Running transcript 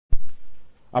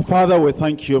Our Father, we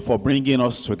thank you for bringing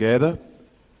us together.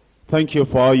 Thank you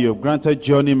for you've granted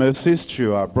journey mercies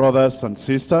to our brothers and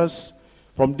sisters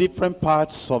from different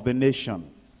parts of the nation.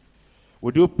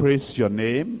 We do praise your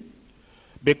name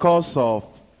because of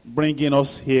bringing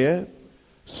us here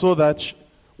so that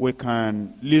we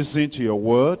can listen to your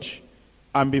word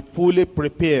and be fully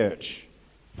prepared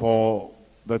for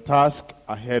the task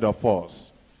ahead of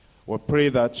us. We pray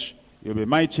that you'll be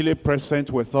mightily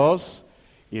present with us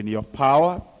in your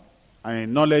power and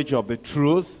in knowledge of the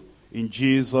truth in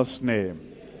Jesus'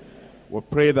 name. We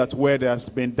pray that where there has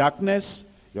been darkness,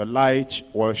 your light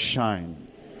will shine.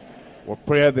 We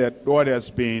pray that where there has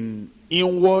been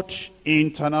inward,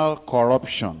 internal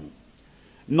corruption,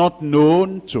 not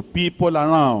known to people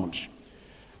around,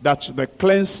 that the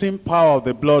cleansing power of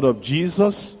the blood of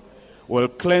Jesus will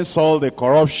cleanse all the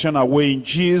corruption away in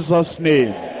Jesus'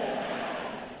 name.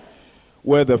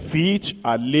 Where the feet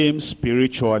are lame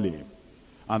spiritually,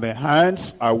 and the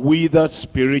hands are withered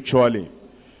spiritually,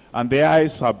 and the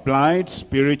eyes are blind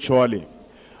spiritually,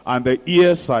 and the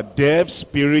ears are deaf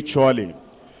spiritually,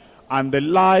 and the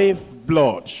life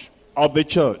blood of the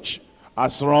church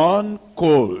has run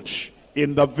cold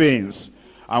in the veins,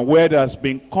 and where there has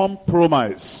been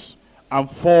compromise and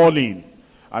falling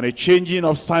and a changing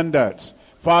of standards,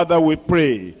 Father, we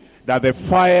pray that the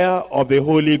fire of the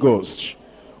Holy Ghost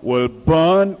will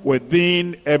burn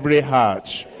within every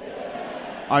heart,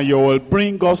 and you will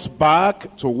bring us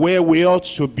back to where we ought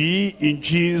to be in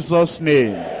Jesus'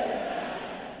 name.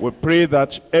 We pray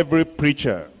that every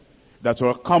preacher that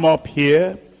will come up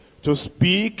here to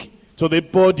speak to the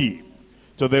body,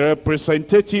 to the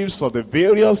representatives of the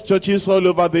various churches all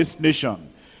over this nation,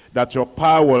 that your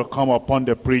power will come upon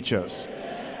the preachers,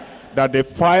 that the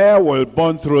fire will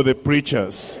burn through the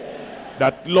preachers,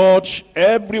 that, Lord,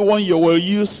 everyone you will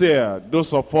use here,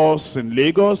 those of us in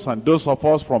Lagos and those of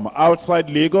us from outside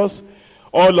Lagos,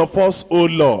 all of us, oh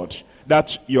Lord,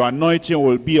 that your anointing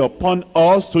will be upon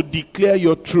us to declare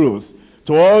your truth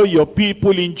to all your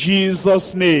people in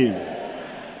Jesus' name.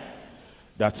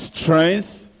 That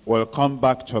strength will come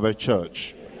back to the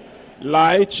church.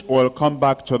 Light will come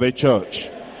back to the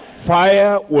church.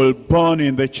 Fire will burn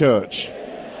in the church.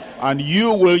 And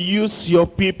you will use your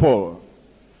people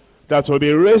that will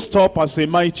be raised up as a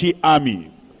mighty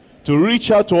army to reach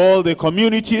out to all the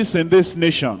communities in this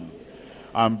nation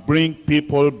and bring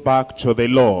people back to the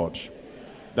Lord.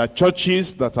 The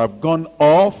churches that have gone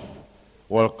off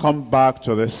will come back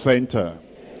to the center.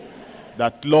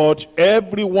 That, Lord,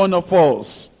 every one of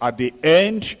us at the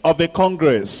end of the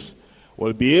Congress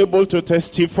will be able to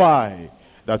testify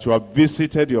that you have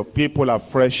visited your people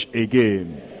afresh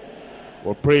again.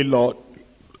 We pray, Lord,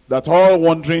 that all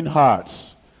wandering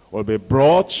hearts will be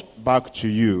brought back to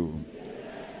you.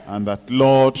 And that,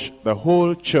 Lord, the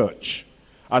whole church,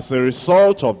 as a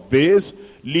result of this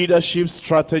Leadership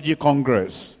Strategy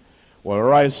Congress, will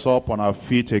rise up on our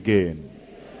feet again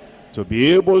to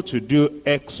be able to do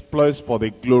exploits for the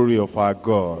glory of our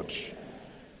God.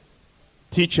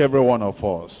 Teach every one of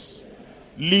us.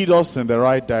 Lead us in the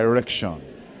right direction,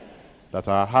 that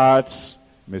our hearts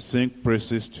may sing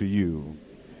praises to you.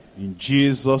 In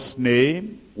Jesus'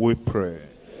 name we pray.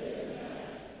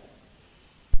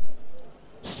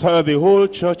 Stir the whole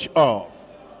church up,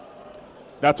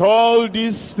 that all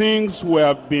these things we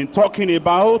have been talking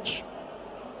about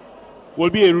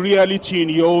will be a reality in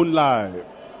your own life.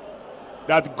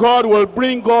 That God will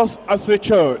bring us as a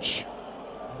church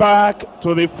back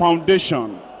to the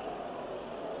foundation.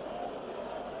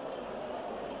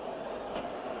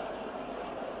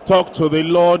 Talk to the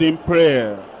Lord in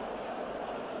prayer,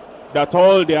 that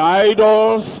all the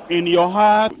idols in your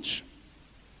heart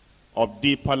of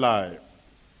deeper life,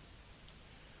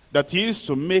 that is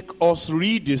to make us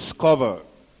rediscover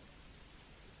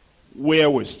where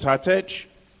we started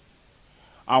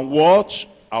and what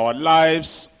our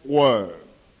lives were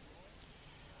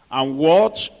and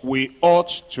what we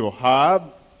ought to have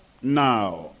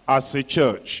now as a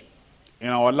church in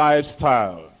our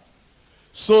lifestyle,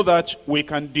 so that we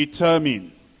can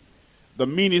determine the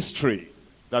ministry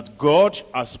that God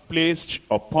has placed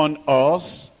upon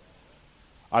us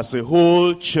as a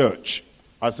whole church,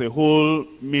 as a whole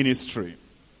ministry.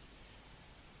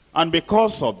 And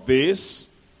because of this,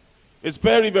 it's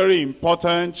very, very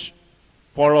important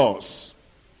for us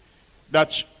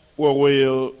that we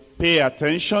will pay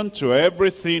attention to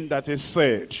everything that is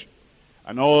said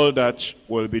and all that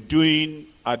we'll be doing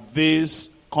at this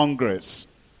Congress,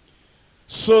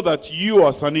 so that you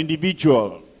as an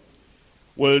individual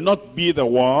will not be the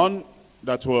one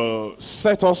that will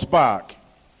set us back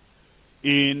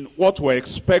in what we're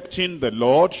expecting the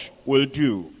Lord will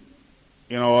do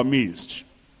in our midst.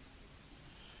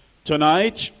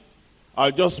 Tonight,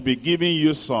 I'll just be giving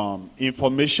you some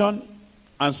information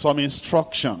and some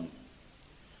instruction.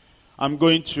 I'm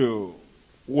going to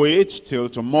wait till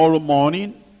tomorrow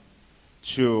morning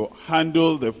to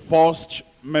handle the first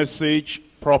message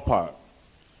proper,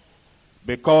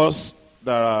 because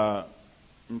there are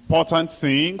important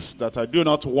things that I do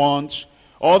not want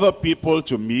other people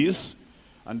to miss,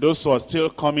 and those who are still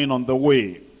coming on the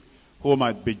way, who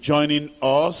might be joining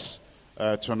us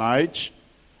tonight,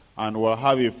 and we'll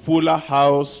have a fuller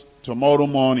house tomorrow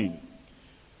morning.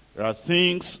 There are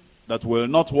things that we'll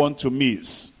not want to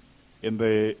miss in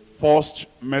the first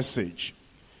message.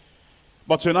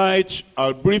 But tonight,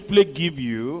 I'll briefly give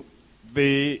you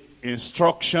the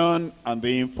instruction and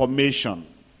the information.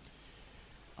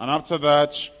 And after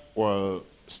that, we'll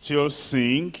still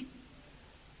sing,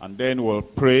 and then we'll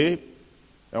pray,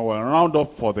 and we'll round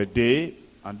up for the day,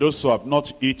 and those who have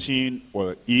not eaten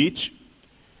will eat,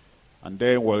 and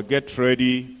then we'll get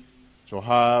ready to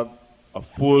have a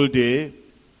full day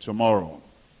tomorrow.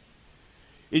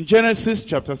 In Genesis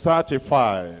chapter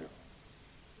 35,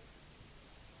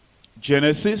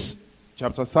 Genesis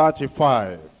chapter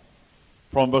 35,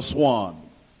 from verse 1.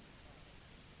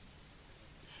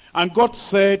 And God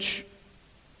said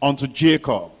unto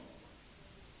Jacob,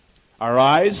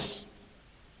 Arise,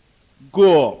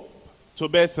 go up to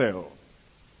Bethel,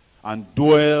 and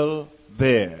dwell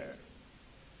there,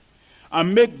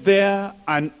 and make there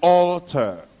an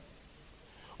altar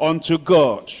unto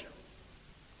God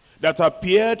that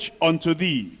appeared unto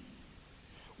thee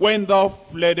when thou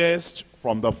fleddest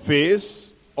from the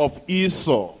face of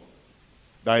Esau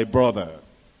thy brother.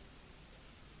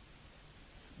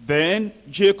 Then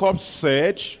Jacob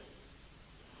said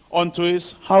unto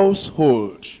his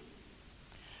household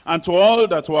and to all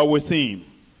that were with him,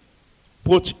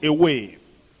 Put away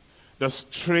the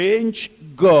strange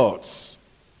gods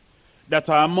that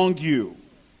are among you,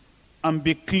 and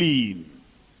be clean,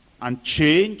 and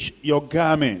change your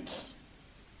garments.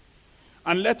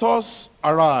 And let us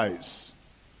arise,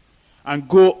 and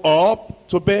go up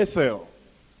to Bethel,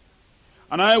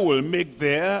 and I will make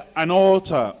there an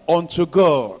altar unto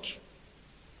God,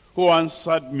 who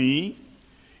answered me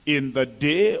in the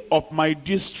day of my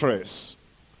distress,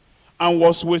 and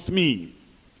was with me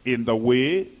in the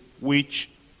way which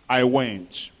I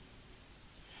went.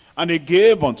 And he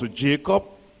gave unto Jacob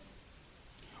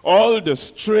all the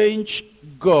strange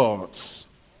gods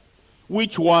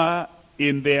which were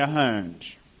in their hand,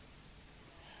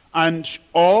 and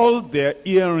all their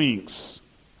earrings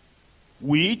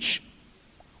which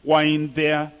were in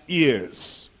their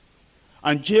ears.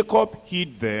 And Jacob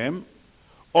hid them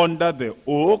under the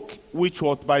oak which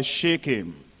was by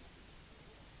Shechem.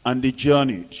 And they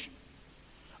journeyed.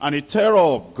 And the terror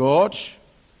of God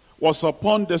was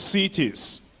upon the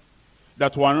cities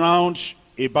that were round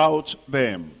about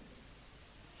them.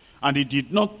 And he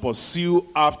did not pursue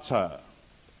after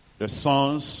the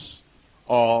sons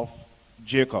of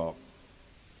Jacob.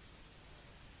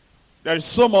 There is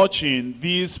so much in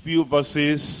these few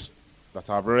verses that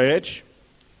I've read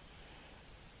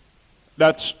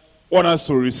that want us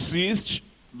to resist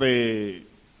the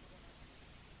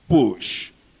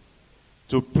push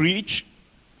to preach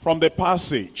from the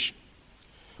passage.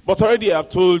 But already I've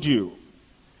told you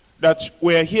that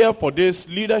we're here for this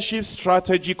Leadership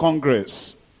Strategy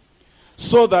Congress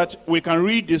so that we can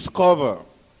rediscover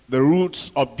the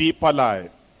roots of deeper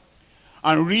life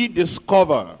and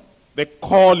rediscover the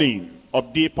calling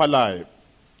of deeper life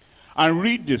and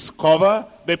rediscover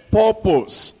the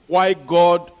purpose why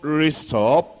God raised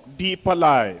up deeper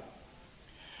life,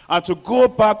 and to go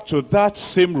back to that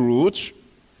same root,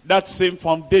 that same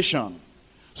foundation,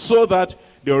 so that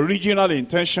the original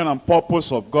intention and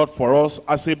purpose of God for us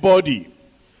as a body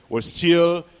will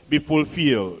still be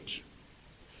fulfilled.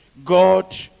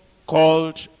 God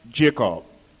called Jacob.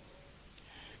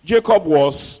 Jacob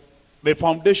was the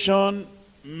foundation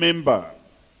member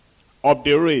of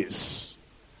the race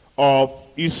of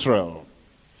Israel.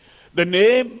 The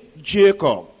name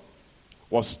Jacob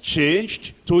was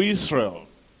changed to Israel.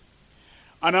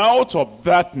 And out of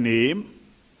that name,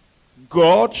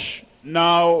 God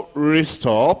now raised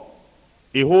up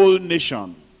a whole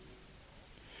nation.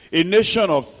 A nation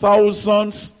of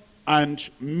thousands and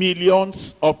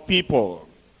millions of people.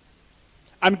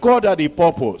 And God had a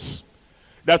purpose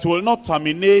that will not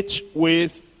terminate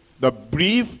with the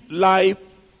brief life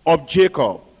of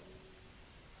Jacob.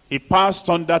 He passed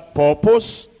on that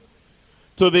purpose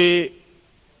to the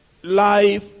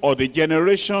life or the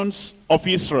generations of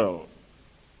Israel.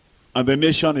 And the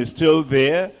nation is still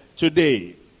there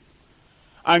today.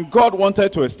 And God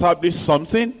wanted to establish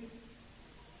something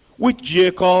which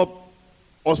Jacob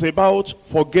was about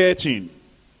forgetting.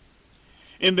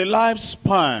 In the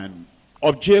lifespan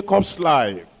of Jacob's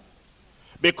life,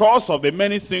 because of the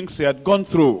many things he had gone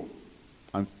through,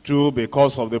 and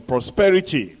because of the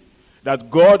prosperity that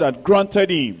God had granted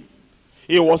him,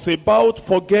 he was about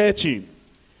forgetting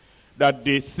that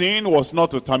the thing was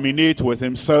not to terminate with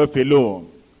himself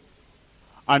alone.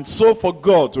 And so for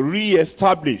God to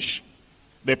re-establish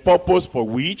the purpose for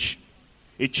which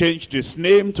he changed his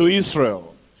name to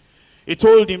Israel, he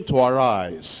told him to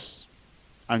arise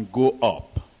and go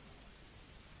up.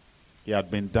 He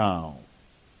had been down.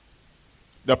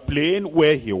 The plain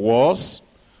where he was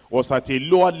at a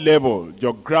lower level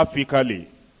geographically.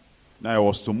 Now he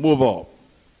was to move up.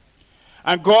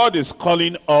 And God is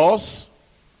calling us,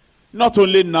 not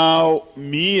only now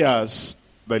me as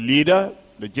the leader,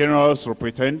 the general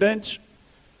superintendent,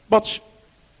 but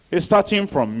he's starting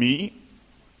from me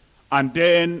and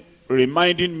then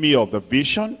reminding me of the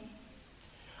vision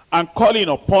and calling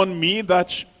upon me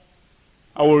that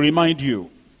I will remind you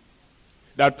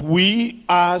that we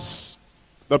as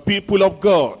the people of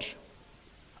God,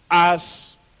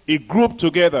 as a group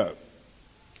together,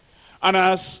 and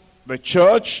as the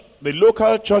church, the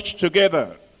local church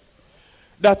together,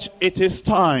 that it is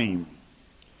time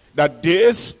that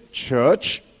this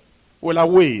church will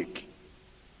awake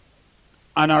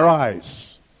and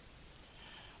arise.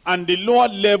 And the lower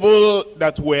level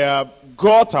that we have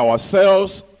got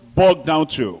ourselves bogged down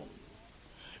to,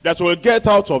 that we'll get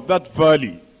out of that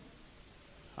valley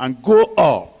and go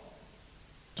up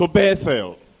to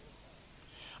Bethel.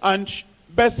 And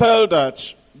Bethel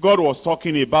that God was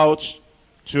talking about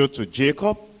to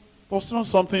Jacob was not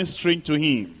something strange to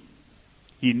him.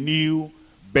 He knew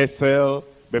Bethel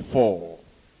before.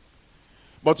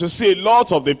 But you see, a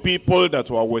lot of the people that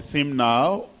were with him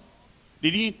now,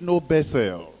 they didn't know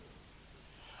Bethel.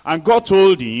 And God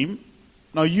told him,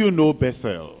 now you know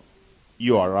Bethel.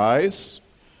 You arise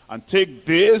and take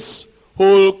this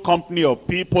whole company of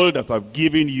people that I've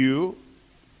given you,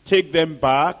 take them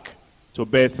back to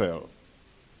Bethel.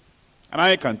 And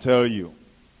I can tell you,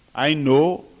 I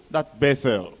know that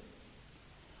Bethel.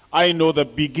 I know the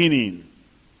beginning,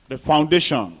 the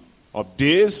foundation of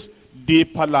this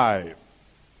deeper life.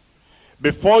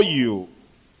 Before you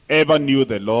ever knew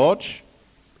the Lord,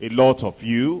 a lot of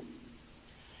you,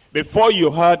 before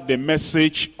you heard the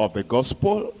message of the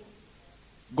gospel,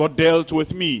 God dealt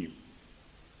with me.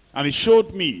 And he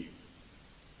showed me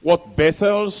what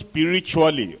Bethel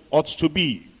spiritually ought to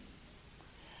be.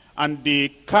 And the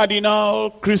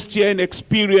cardinal Christian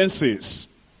experiences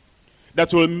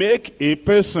that will make a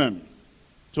person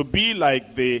to be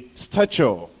like the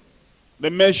stature, the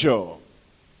measure,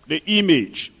 the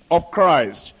image of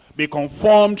Christ, be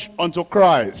conformed unto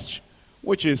Christ,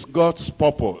 which is God's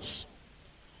purpose.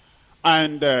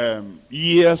 And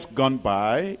years gone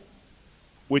by,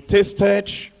 we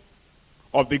tasted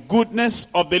of the goodness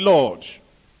of the Lord,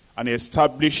 and he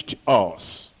established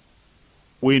us.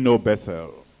 We know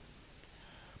Bethel.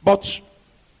 But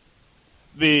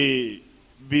the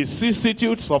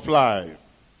vicissitudes of life,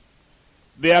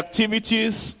 the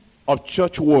activities of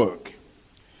church work,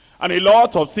 and a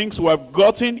lot of things we have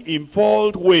gotten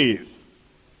involved with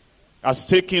has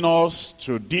taken us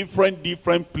to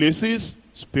different places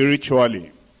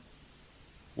spiritually.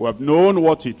 We have known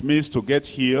what it means to get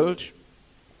healed,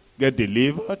 get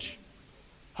delivered,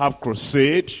 have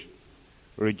crusade,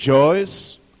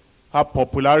 rejoice, have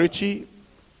popularity,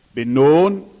 be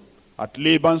known at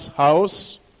Laban's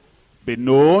house, be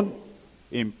known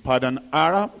in Padan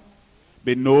Aram,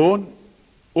 be known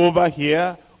over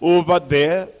here, over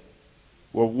there.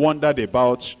 We've wondered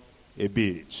about a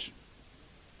bit.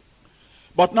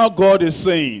 But now God is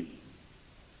saying,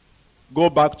 go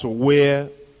back to where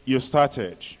you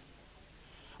started.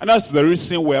 And that's the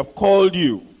reason we have called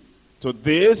you to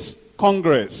this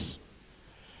congress.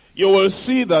 You will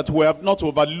see that we have not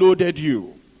overloaded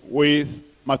you with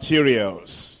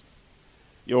materials.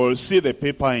 You will see the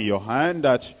paper in your hand,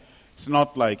 that it's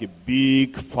not like a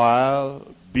big file,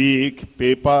 big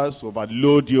papers to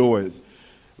overload you with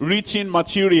written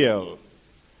material.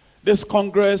 This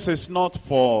congress is not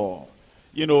for,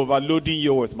 overloading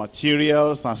you with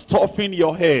materials and stuffing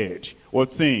your head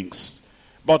with things.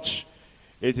 But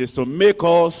it is to make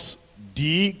us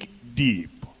dig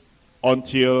deep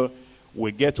until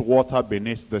we get water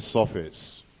beneath the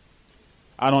surface.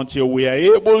 And until we are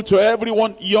able to,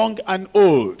 everyone, young and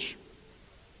old,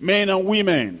 men and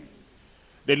women,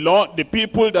 the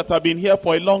people that have been here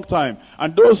for a long time,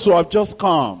 and those who have just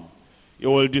come, you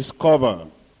will discover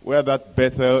where that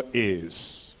Bethel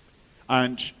is,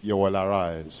 and you will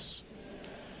arise.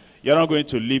 You're not going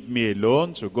to leave me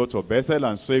alone to go to Bethel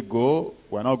and say, go.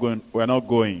 We're not going. We're not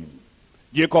going.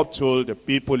 Jacob told the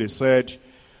people, he said,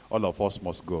 all of us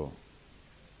must go.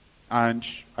 And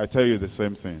I tell you the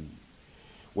same thing.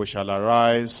 We shall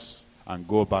arise and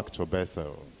go back to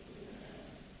Bethel.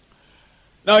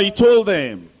 Now he told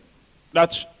them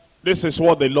that this is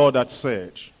what the Lord had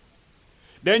said.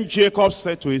 Then Jacob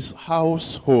said to his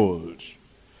household,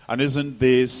 and isn't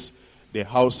this the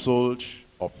household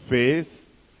of faith?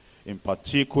 In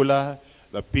particular,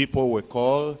 the people we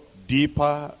call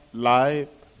Deeper Life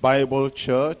Bible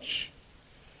Church.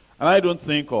 And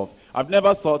I've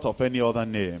never thought of any other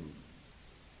name.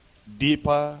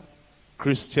 Deeper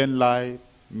Christian Life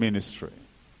Ministry.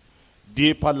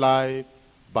 Deeper Life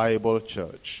Bible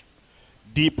Church.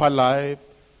 Deeper Life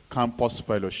Campus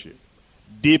Fellowship.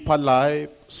 Deeper Life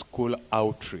School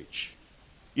Outreach.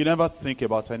 You never think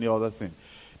about any other thing.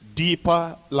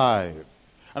 Deeper Life.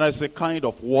 And it's a kind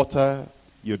of water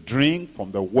you drink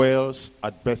from the wells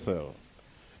at Bethel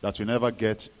that you never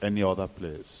get any other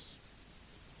place.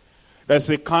 There's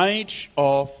a kind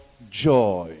of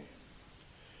joy,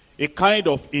 a kind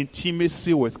of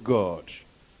intimacy with God,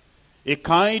 a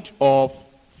kind of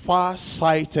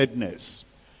far-sightedness,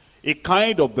 a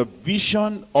kind of the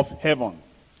vision of heaven,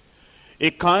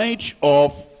 a kind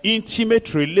of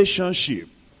intimate relationship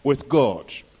with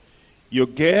God you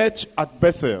get at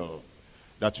Bethel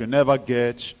that you never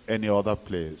get any other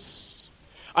place.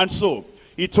 And so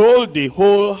he told the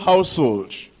whole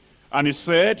household, and he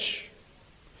said,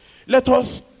 let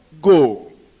us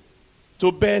go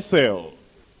to Bethel,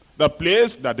 the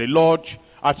place that the Lord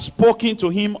had spoken to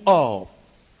him of.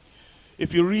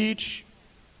 If you read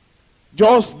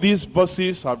just these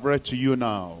verses I've read to you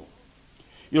now,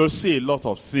 you'll see a lot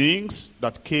of things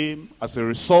that came as a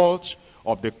result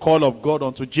of the call of God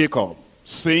unto Jacob,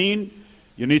 saying,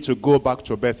 you need to go back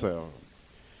to Bethel.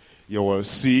 You will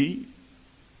see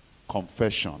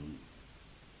confession.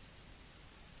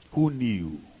 Who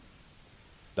knew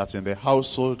that in the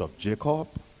household of Jacob,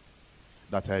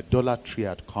 that idolatry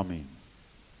had come in?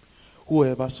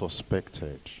 Whoever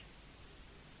suspected?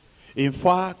 In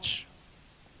fact,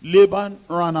 Laban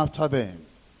ran after them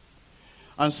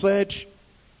and said,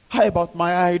 how about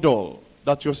my idol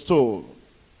that you stole?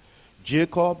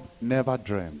 Jacob never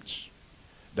dreamt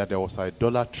that there was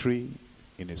idolatry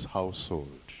in his household.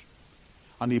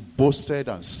 And he boasted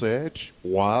and said,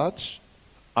 what?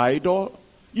 Idol?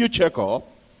 You check up.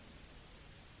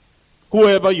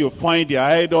 Whoever you find the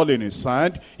idol in his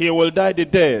hand, he will die the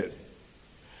death.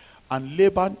 And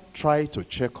Laban tried to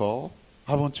check up.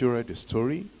 Haven't you read the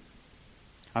story?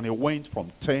 And he went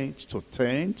from tent to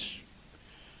tent,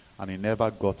 and he never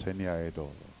got any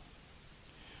idol.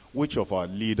 Which of our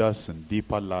leaders in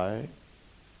Deeper Life,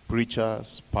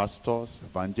 preachers, pastors,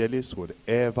 evangelists, would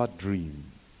ever dream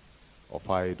of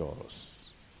idols?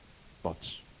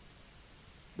 But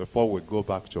before we go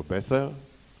back to Bethel,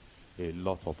 a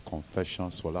lot of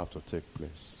confessions will have to take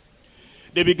place.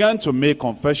 They began to make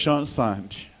confessions,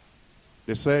 and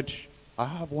they said, I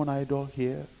have one idol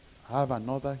here, I have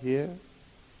another here.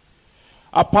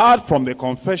 Apart from the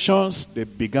confessions, they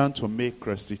began to make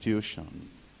restitution.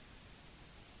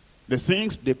 The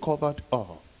things they covered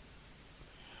up.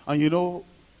 And you know,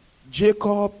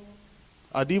 Jacob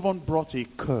had even brought a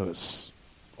curse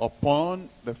upon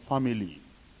the family,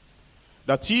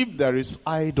 that if there is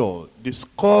idol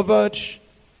discovered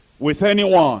with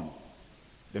anyone,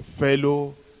 the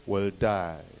fellow will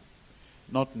die,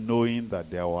 not knowing that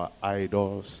there were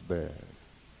idols there.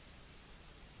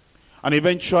 And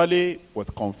eventually,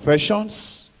 with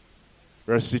confessions,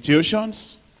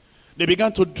 restitutions, they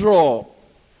began to draw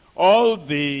all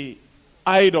the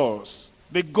idols,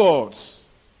 the gods,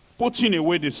 putting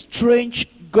away the strange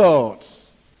gods.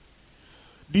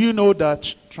 Do you know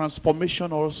that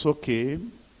transformation also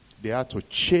came? They had to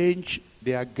change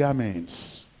their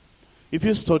garments. If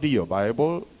you study your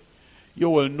Bible, you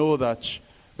will know that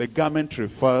the garment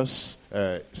refers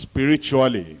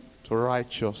spiritually to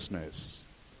righteousness.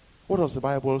 What does the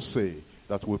Bible say?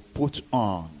 That we put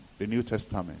on the New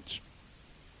Testament.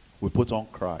 We put on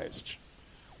Christ.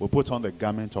 We put on the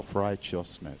garment of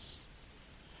righteousness.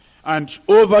 And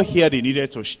over here they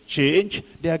needed to change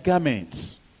their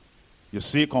garments. You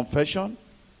see confession.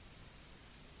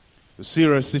 You see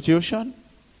restitution.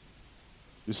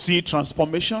 You see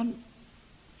transformation.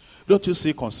 Don't you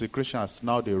see consecration as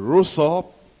now they rose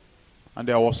up and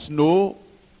there was no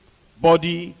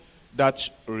body that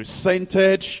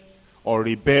resented or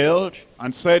rebelled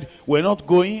and said, we're not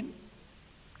going?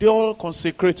 They all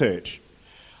consecrated.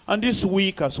 And this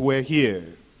week as we're here,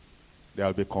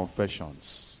 there'll be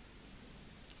confessions.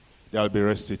 There'll be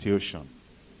restitution.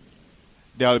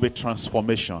 there will be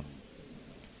transformation.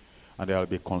 And there will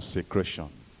be consecration.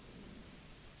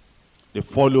 They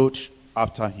followed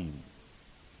after him.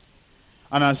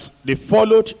 And as they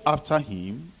followed after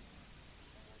him,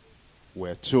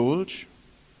 we're told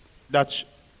that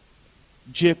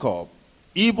Jacob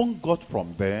even got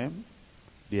from them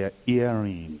their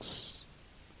earrings.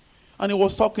 And he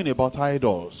was talking about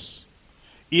idols.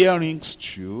 Earrings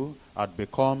too had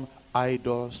become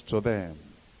idols to them.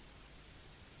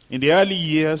 In the early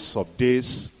years of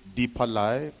this deeper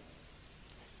life,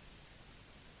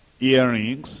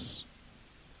 earrings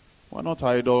were not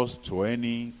idols to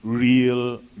any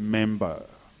real member.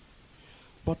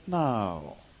 But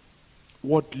now,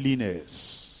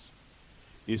 worldliness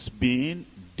is being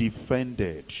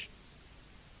defended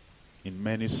in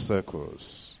many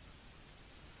circles.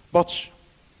 But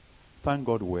thank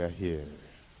God we're here.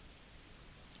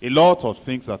 A lot of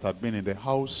things that had been in the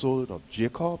household of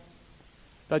Jacob,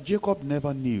 that Jacob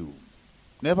never knew,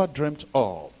 never dreamt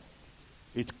of.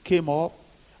 It came up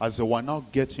as they were now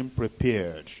getting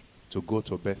prepared to go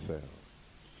to Bethel.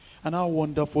 And how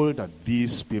wonderful that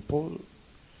these people,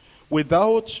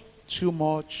 without too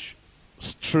much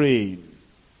strain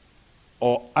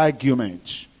or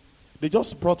argument, they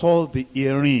just brought all the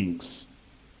earrings.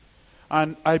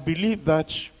 And I believe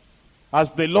that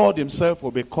as the Lord himself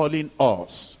will be calling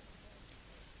us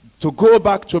to go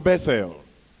back to Bethel,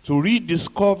 to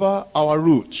rediscover our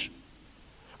root,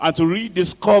 and to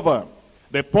rediscover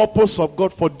the purpose of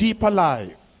God for deeper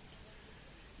life.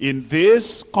 In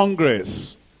this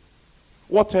Congress,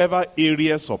 whatever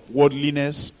areas of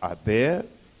worldliness are there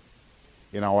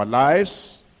in our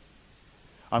lives,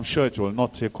 I'm sure it will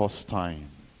not take us time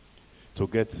to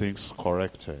get things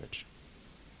corrected.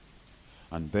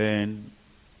 And then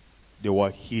they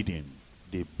were hidden.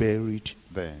 They buried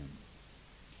them.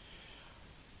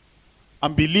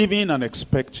 I'm believing and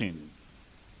expecting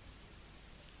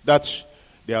that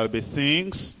there will be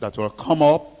things that will come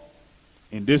up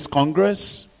in this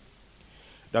Congress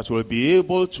that will be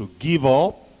able to give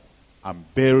up and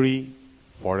bury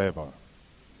forever.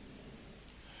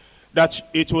 That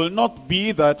it will not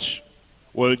be that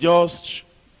we'll just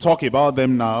talk about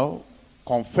them now,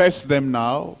 confess them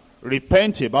now,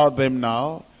 repent about them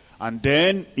now, and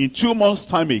then in 2 months'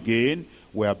 time again,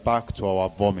 we're back to our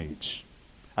vomit.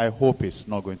 I hope it's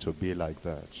not going to be like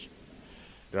that.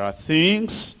 There are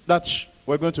things that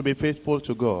we're going to be faithful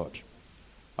to God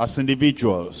as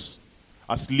individuals,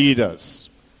 as leaders,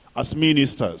 as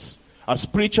ministers, as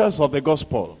preachers of the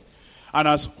gospel, and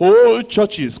as whole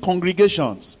churches,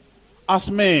 congregations,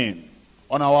 as men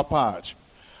on our part,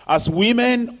 as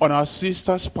women on our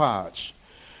sisters' part,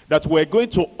 that we're going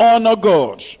to honor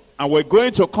God, and we're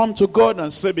going to come to God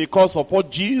and say, because of what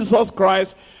Jesus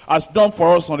Christ has done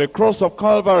for us on the cross of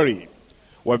Calvary,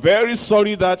 we're very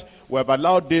sorry that we have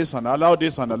allowed this and allowed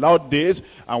this and allowed this,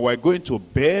 and we're going to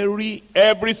bury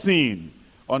everything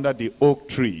under the oak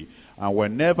tree, and we're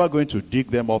never going to dig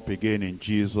them up again in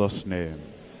Jesus' name.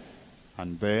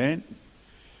 And then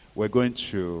we're going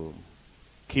to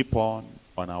keep on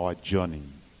our journey.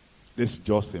 This is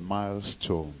just a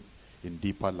milestone in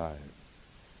deeper life.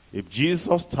 If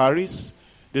Jesus tarries,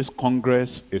 this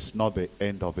Congress is not the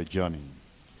end of the journey.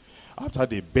 After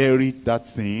they buried that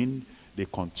thing, they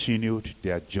continued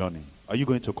their journey. Are you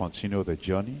going to continue the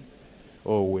journey?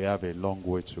 Oh, we have a long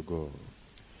way to go.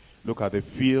 Look at the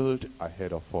field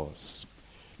ahead of us.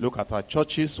 Look at our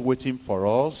churches waiting for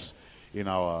us in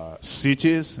our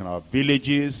cities, in our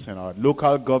villages, in our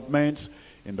local governments,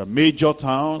 in the major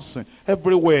towns,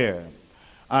 everywhere.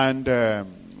 And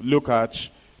look at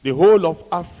the whole of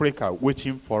Africa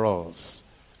waiting for us.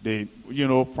 The,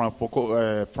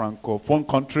 Francophone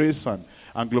countries and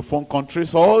Anglophone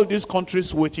countries, all these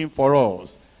countries waiting for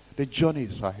us. The journey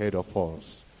is ahead of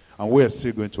us. And we are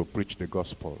still going to preach the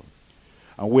gospel.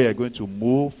 And we are going to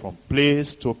move from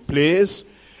place to place.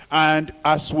 And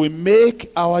as we make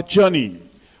our journey,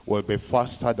 we'll be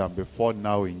faster than before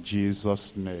now in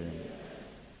Jesus' name.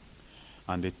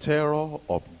 And the terror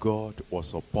of God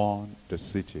was upon the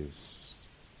cities.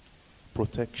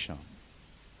 Protection,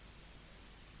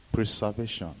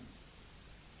 preservation,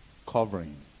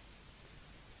 covering.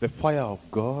 The fire of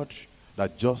God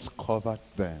that just covered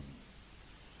them.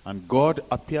 And God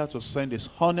appeared to send his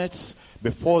hornets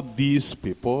before these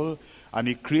people, and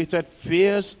he created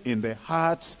fears in the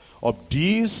hearts of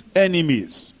these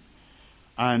enemies.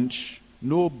 And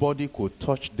nobody could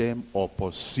touch them or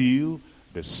pursue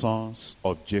the sons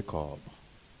of Jacob.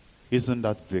 Isn't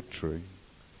that victory?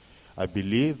 I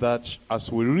believe that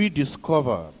as we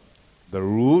rediscover the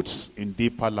roots in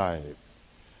deeper life,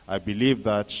 I believe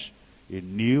that a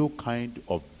new kind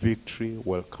of victory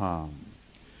will come.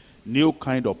 new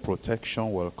kind of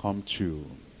protection will come too.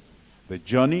 The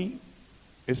journey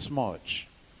is much,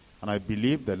 and I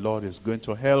believe the Lord is going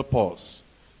to help us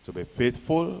to be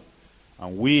faithful,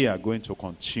 and we are going to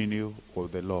continue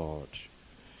with the Lord.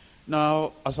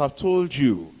 Now, as I've told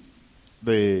you,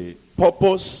 the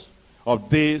purpose of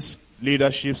this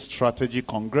Leadership Strategy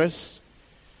Congress,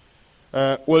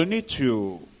 we'll need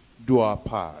to do our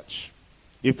part.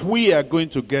 If we are going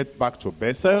to get back to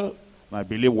Bethel, and I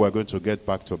believe we're going to get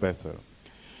back to Bethel,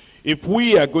 if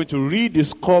we are going to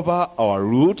rediscover our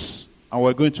roots, and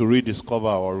we're going to rediscover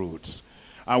our roots,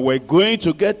 and we're going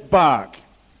to get back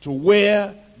to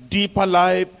where deeper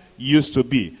life used to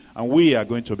be, and we are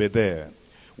going to be there,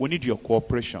 we need your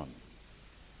cooperation.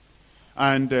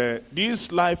 And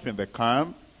this life in the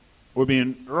camp, we've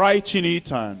been writing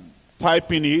it and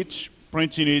typing it,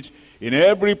 printing it in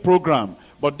every program.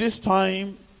 But this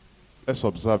time, let's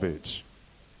observe it.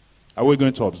 Are we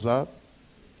going to observe?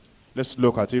 Let's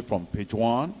look at it from page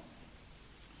 1.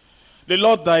 The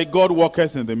Lord thy God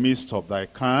walketh in the midst of thy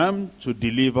camp to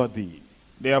deliver thee.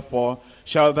 Therefore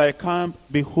shall thy camp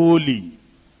be holy,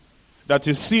 that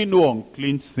is see no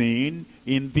unclean thing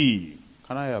in thee.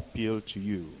 Can I appeal to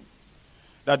you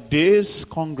that this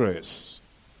Congress,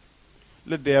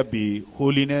 let there be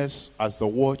holiness as the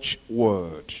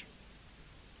watchword.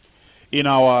 In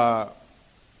our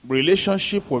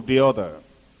relationship with the other,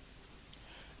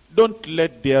 don't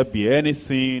let there be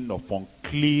anything of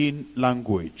unclean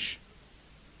language.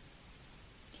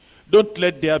 Don't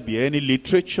let there be any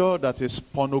literature that is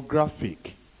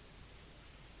pornographic.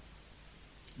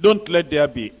 Don't let there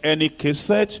be any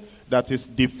cassette that is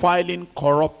defiling,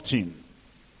 corrupting.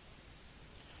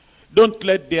 Don't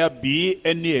let there be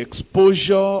any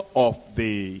exposure of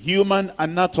the human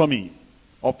anatomy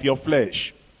of your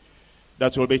flesh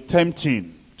that will be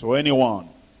tempting to anyone.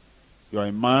 You are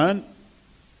a man,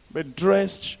 be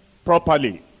dressed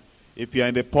properly. If you are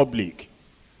in the public,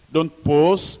 don't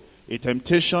pose a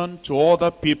temptation to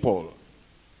other people.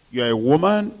 You are a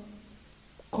woman,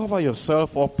 cover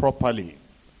yourself up properly.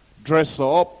 Dress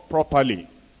up properly,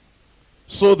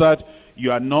 so that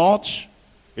you are not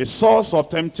a source of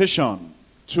temptation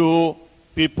to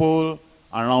people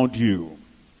around you.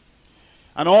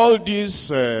 And all these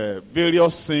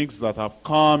various things that have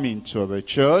come into the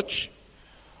church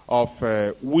of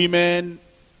women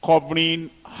covering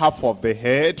half of the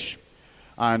head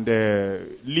and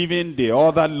leaving the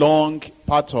other long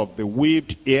part of the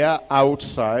weaved hair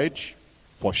outside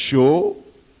for show.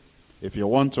 If you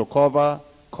want to cover,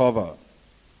 cover.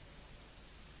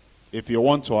 If you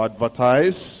want to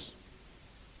advertise,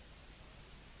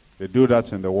 they do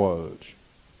that in the world.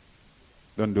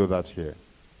 Don't do that here.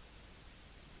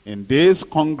 In this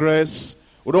Congress,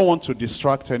 we don't want to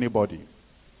distract anybody.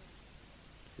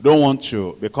 We don't want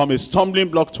to become a stumbling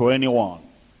block to anyone.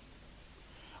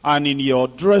 And in your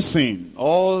dressing,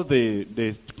 all the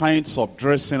kinds of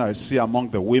dressing I see among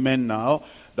the women now,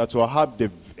 that will have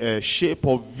the shape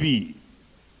of V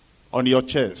on your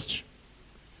chest.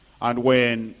 And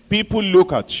when people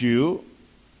look at you,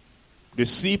 they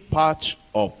see part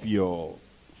of your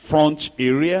front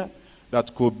area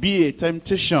that could be a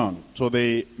temptation to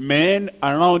the men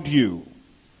around you.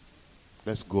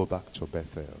 Let's go back to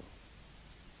Bethel.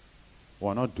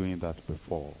 We're not doing that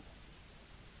before.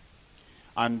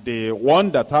 And the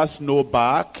one that has no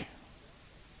back,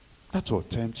 that will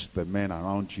tempt the men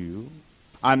around you.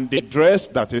 And the dress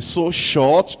that is so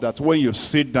short that when you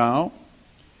sit down,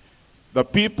 the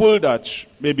people that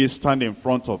maybe stand in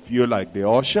front of you like the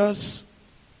ushers,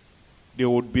 they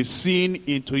would be seen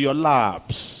into your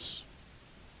laps.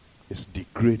 It's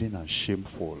degrading and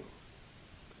shameful.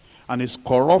 And it's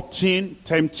corrupting,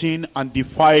 tempting, and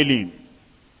defiling.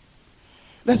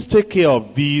 Let's take care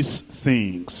of these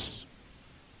things.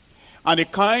 And the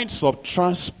kinds of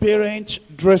transparent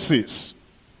dresses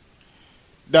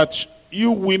that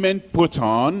you women put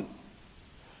on,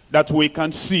 that we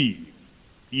can see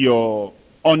your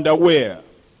underwear,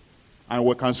 and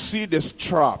we can see the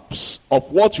straps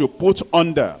of what you put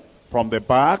under from the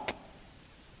back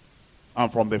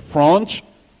and from the front.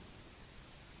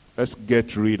 Let's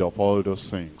get rid of all those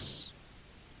things.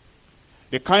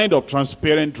 The kind of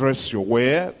transparent dress you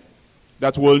wear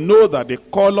that will know that the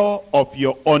color of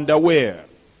your underwear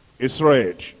is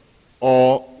red,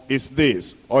 or is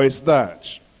this, or is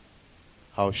that.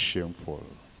 How shameful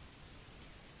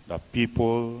that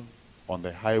people on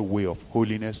the highway of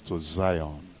holiness to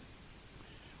Zion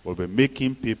will be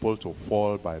making people to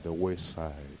fall by the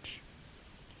wayside.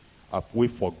 Have we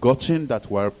forgotten that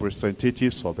we are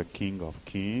representatives of the King of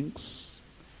Kings?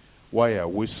 Why are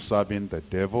we serving the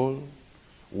devil?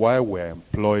 Why we are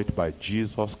employed by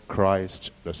Jesus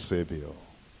Christ the Savior?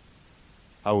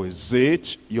 How is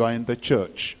it you are in the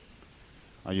church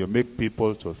and you make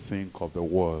people to think of the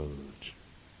world?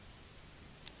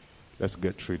 Let's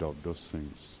get rid of those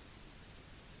things.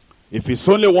 If it's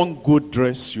only one good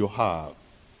dress you have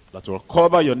that will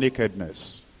cover your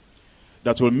nakedness,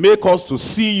 that will make us to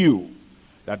see you,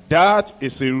 that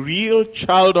is a real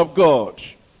child of God,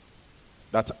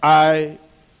 that I,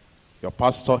 your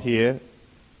pastor here,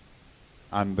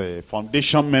 and the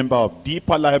foundation member of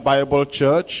Deeper Life Bible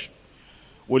Church,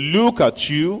 will look at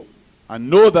you and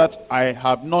know that I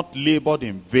have not labored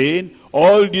in vain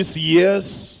all these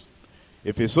years.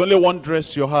 If it's only one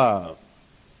dress you have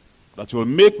that will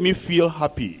make me feel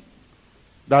happy,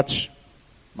 that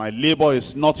my labor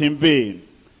is not in vain,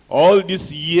 all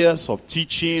these years of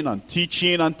teaching and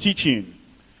teaching and teaching,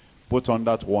 put on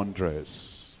that one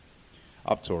dress.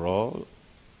 After all,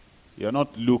 you're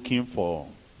not looking for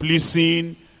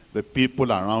pleasing the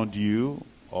people around you,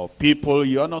 or people,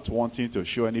 you're not wanting to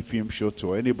show any film show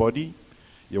to anybody.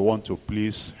 You want to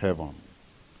please heaven.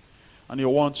 And you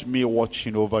want me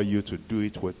watching over you to do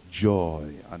it with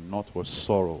joy and not with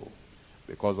sorrow,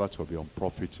 because that will be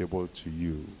unprofitable to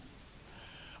you.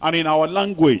 And in our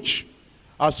language,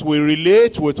 as we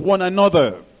relate with one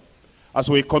another, as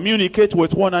we communicate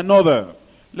with one another,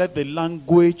 let the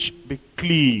language be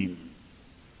clean.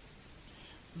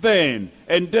 Then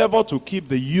endeavor to keep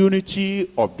the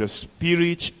unity of the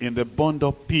Spirit in the bond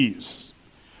of peace,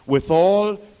 with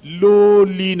all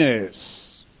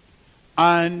lowliness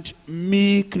and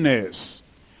meekness,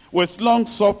 with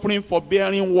long-suffering,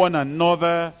 forbearing one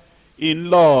another in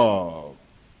love.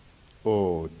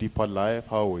 Oh, Deeper Life,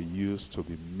 how we used to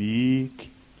be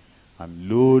meek and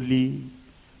lowly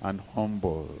and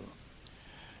humble.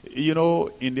 You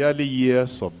know, in the early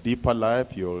years of Deeper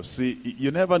Life, you'll see, you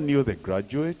never knew the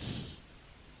graduates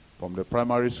from the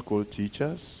primary school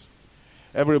teachers.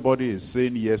 Everybody is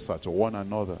saying yes to one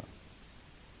another.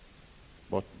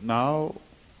 But now,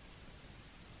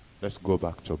 let's go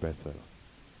back to Bethel.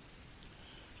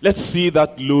 Let's see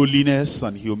that lowliness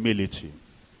and humility.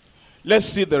 Let's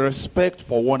see the respect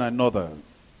for one another.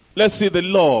 Let's see the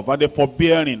love and the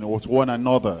forbearing with one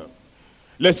another.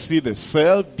 Let's see the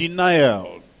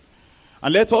self-denial.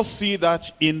 And let us see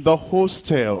that in the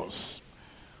hostels,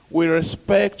 we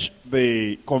respect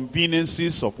the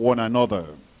conveniences of one another.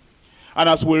 And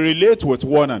as we relate with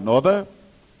one another,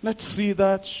 let's see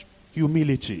that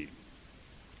humility.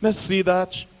 Let's see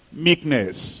that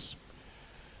meekness.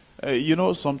 You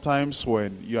know, sometimes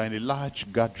when you are in a large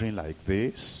gathering like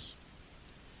this,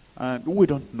 and we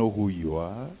don't know who you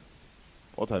are.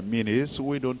 What I mean is,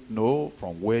 we don't know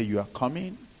from where you are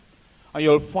coming. And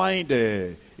you'll find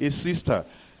a sister.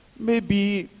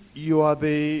 Maybe you are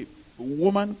the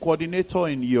woman coordinator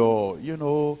in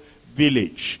your,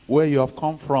 village where you have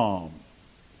come from.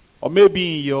 Or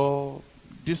maybe in your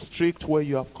district where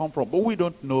you have come from. But we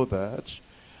don't know that.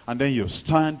 And then you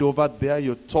stand over there,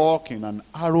 you talk in an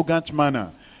arrogant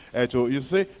manner. You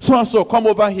say, so-and-so, come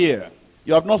over here.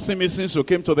 You have not seen me since you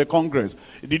came to the Congress.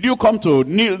 Did you come to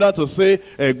kneel down to say,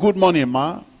 good morning,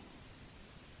 ma?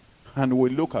 And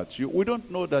we look at you. We don't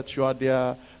know that you are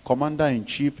their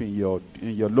commander-in-chief in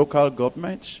your local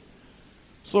government.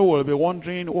 So we'll be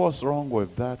wondering, what's wrong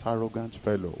with that arrogant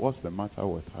fellow? What's the matter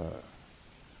with her?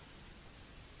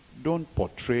 Don't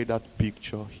portray that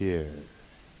picture here.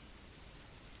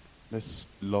 Let's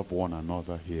love one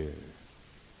another here.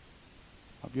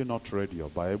 Have you not read your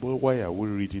Bible? Why are we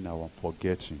reading our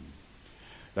forgetting?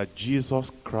 That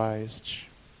Jesus Christ,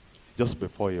 just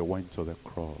before he went to the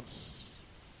cross,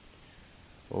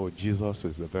 oh, Jesus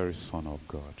is the very Son of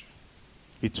God.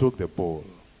 He took the bowl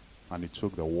and he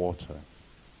took the water.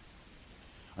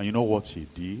 And you know what he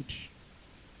did?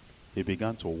 He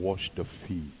began to wash the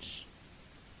feet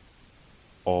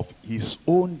of his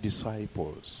own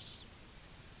disciples.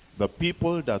 The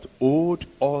people that owed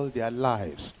all their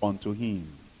lives unto him.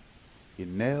 He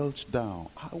knelt down.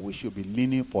 We should be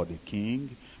leaning for the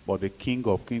king, but the King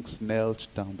of Kings knelt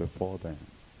down before them.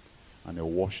 And he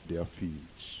washed their feet.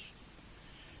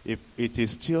 If it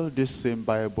is still this same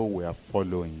Bible we are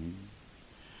following,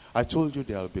 I told you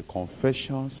there will be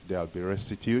confessions, there will be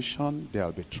restitution, there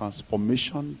will be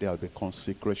transformation, there will be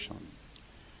consecration.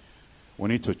 We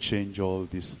need to change all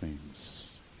these things.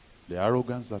 The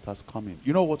arrogance that has come in.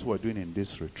 You know what we're doing in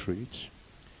this retreat?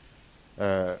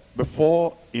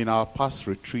 Before, in our past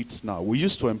retreats now, we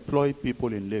used to employ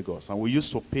people in Lagos and we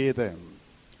used to pay them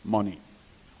money.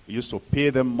 We used to pay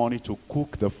them money to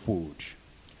cook the food.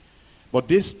 But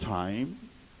this time,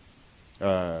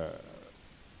 those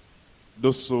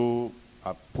who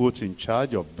are put in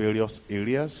charge of various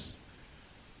areas,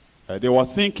 They were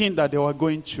thinking that they were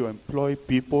going to employ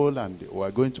people and they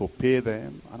were going to pay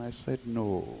them. And I said,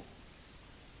 no.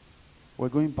 We're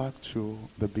going back to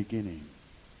the beginning.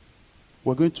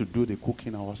 We're going to do the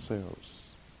cooking ourselves.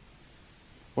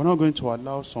 We're not going to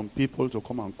allow some people to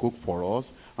come and cook for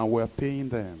us and we're paying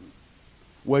them.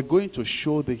 We're going to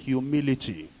show the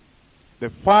humility. The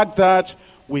fact that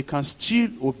we can still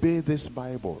obey this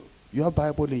Bible. You have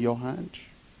Bible in your hand?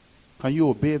 Can you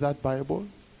obey that Bible?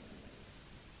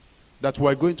 That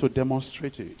we're going to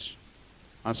demonstrate it.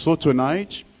 And so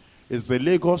tonight is the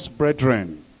Lagos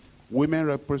Brethren, women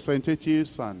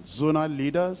representatives and zonal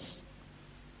leaders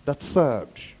that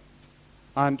served.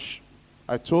 And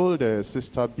I told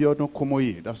Sister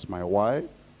Kumuyi, that's my wife,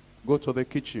 go to the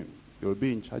kitchen. You'll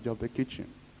be in charge of the kitchen.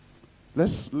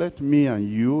 Let me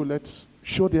and you, let's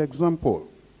show the example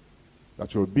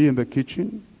that you'll be in the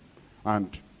kitchen.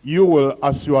 And you will,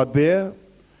 as you are there,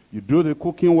 you do the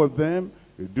cooking with them,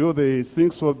 you do the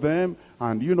things with them,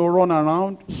 and run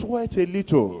around, sweat a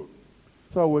little.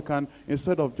 So we can,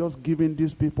 instead of just giving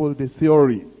these people the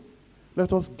theory,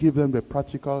 let us give them the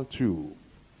practical too.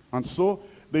 And so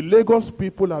the Lagos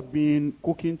people have been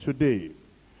cooking today.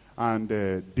 And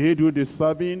they do the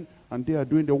serving and they are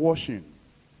doing the washing.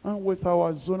 And with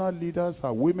our zonal leaders,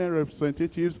 our women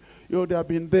representatives, they have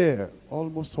been there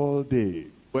almost all day.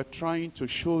 We're trying to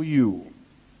show you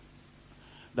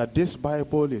that this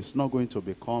Bible is not going to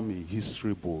become a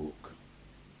history book.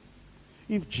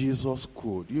 If Jesus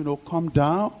could, come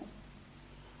down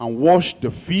and wash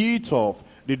the feet of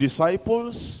the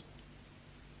disciples,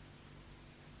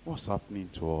 what's happening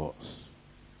to us?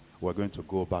 We're going to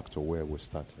go back to where we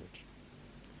started.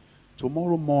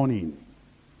 Tomorrow morning,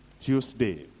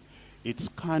 Tuesday, it's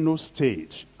Kano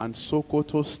State and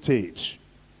Sokoto State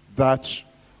that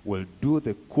will do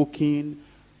the cooking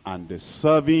and the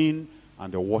serving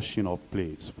and the washing of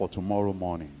plates for tomorrow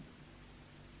morning.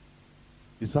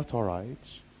 Is that all right?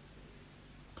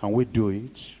 Can we do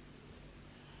it?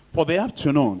 For the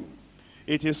afternoon,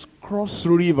 it is Cross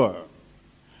River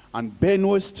and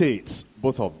Benue States,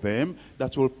 both of them,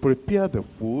 that will prepare the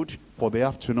food for the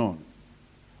afternoon.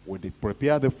 When they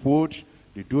prepare the food,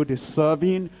 they do the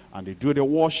serving and they do the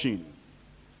washing.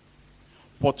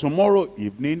 For tomorrow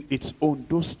evening, it's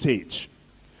Ondo State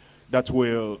that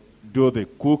will do the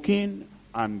cooking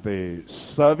and the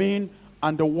serving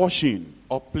and the washing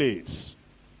of plates.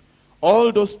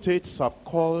 All those states are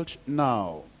called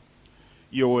now.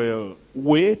 You will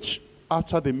wait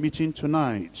after the meeting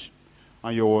tonight,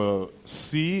 and you will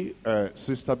see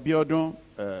Sister Biodun,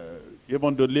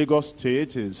 even though Lagos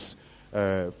State is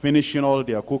finishing all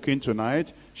their cooking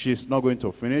tonight, she's not going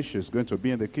to finish. She's going to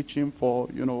be in the kitchen for,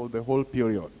 the whole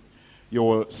period. You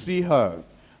will see her,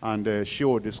 and she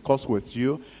will discuss with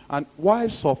you. And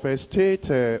wives of state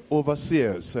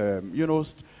overseers,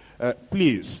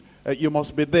 please, you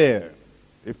must be there.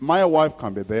 If my wife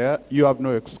can be there, you have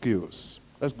no excuse.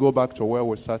 Let's go back to where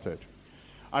we started.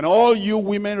 And all you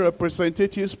women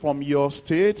representatives from your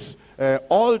states,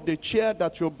 all the chair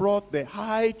that you brought, the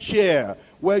high chair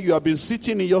where you have been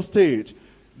sitting in your state,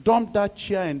 dump that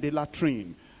chair in the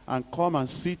latrine and come and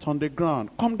sit on the ground.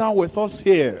 Come down with us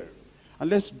here and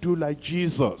let's do like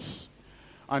Jesus.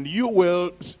 And you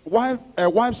will,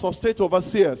 wives of state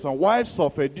overseers and wives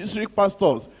of district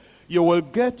pastors, you will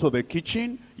get to the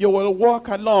kitchen, you will walk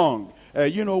along,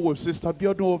 with Sister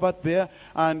Biodun over there,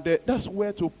 and that's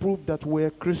where to prove that we're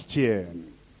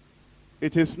Christian.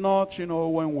 It is not,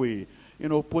 when we,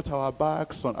 put our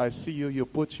bags on. I see you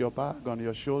put your bag on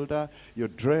your shoulder, you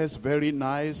dress very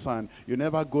nice, and you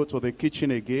never go to the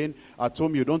kitchen again. At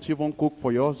home, you don't even cook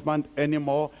for your husband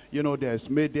anymore. There's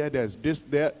maid there, there's this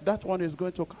there. That one is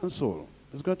going to cancel.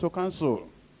 It's going to cancel.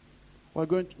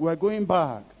 We're going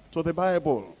back to the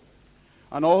Bible.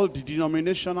 And all the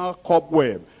denominational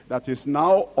cobweb that is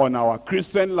now on our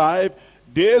Christian life,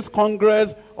 this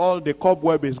Congress, all the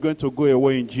cobweb is going to go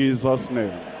away in Jesus'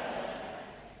 name.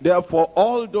 Therefore,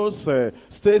 all those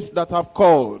states that have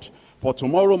called for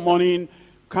tomorrow morning,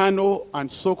 Kano and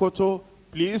Sokoto,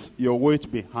 please, you'll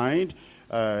wait behind.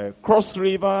 Cross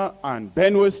River and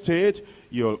Benue State,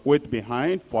 you'll wait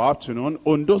behind for afternoon.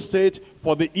 Ondo State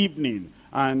for the evening,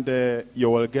 and you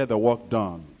will get the work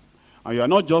done. And you are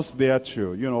not just there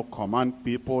to, command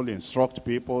people, instruct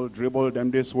people, dribble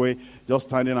them this way, just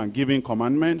standing and giving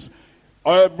commandments.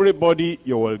 Everybody,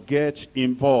 you will get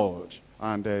involved.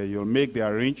 And you'll make the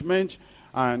arrangement.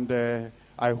 And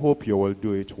I hope you will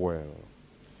do it well.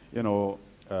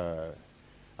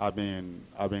 I've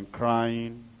been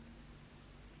crying,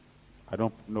 I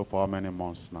don't know for how many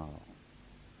months now.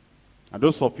 And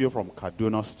those of you from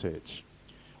Kaduna State,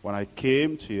 when I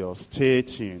came to your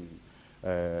state in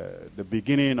the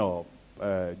beginning of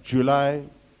July,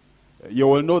 you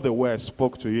will know the way I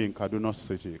spoke to you in Kaduna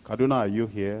City. Kaduna, are you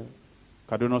here?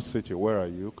 Kaduna City, where are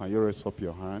you? Can you raise up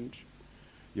your hand?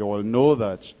 You will know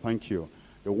that, thank you.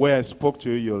 The way I spoke to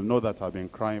you, you'll know that I've been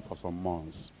crying for some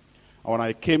months. And when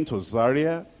I came to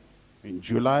Zaria in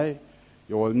July,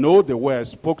 you will know the way I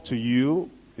spoke to you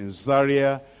in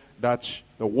Zaria, that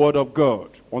the Word of God.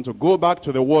 Want to go back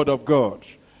to the Word of God.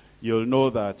 You'll know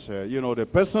that, the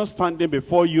person standing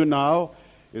before you now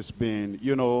has been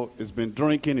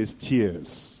drinking his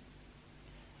tears.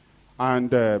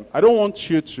 And I don't want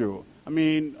you to,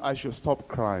 I should stop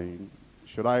crying.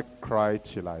 Should I cry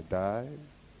till I die?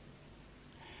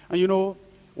 And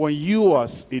when you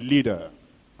as a leader,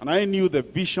 and I knew the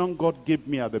vision God gave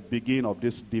me at the beginning of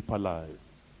this deeper life,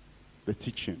 the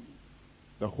teaching,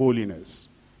 the holiness,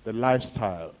 the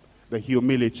lifestyle, the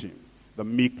humility, the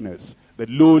meekness, the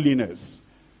lowliness.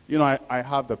 I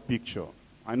have the picture.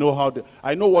 I know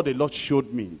what the Lord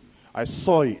showed me. I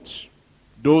saw it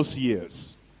those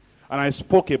years. And I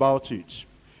spoke about it.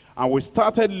 And we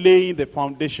started laying the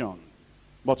foundation.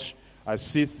 But I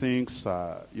see things,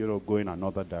 going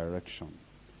another direction.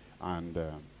 And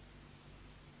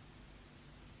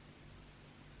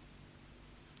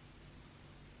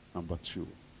number 2.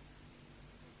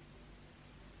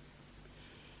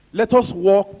 Let us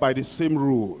walk by the same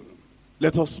rule.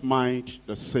 Let us mind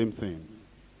the same thing.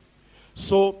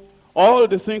 So all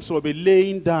the things we'll be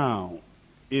laying down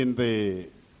in the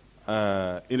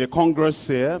Congress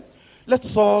here,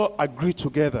 let's all agree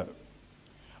together.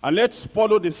 And let's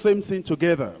follow the same thing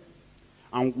together.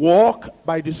 And walk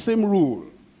by the same rule.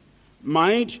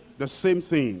 Mind the same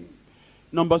thing.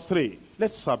 Number 3,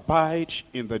 let's abide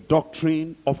in the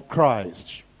doctrine of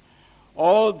Christ.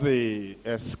 All the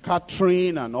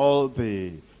scattering and all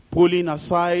the pulling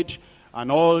aside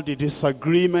and all the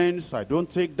disagreements, I don't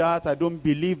take that, I don't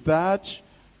believe that.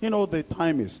 The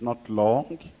time is not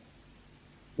long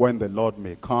when the Lord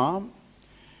may come.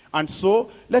 And so,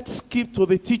 let's keep to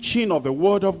the teaching of the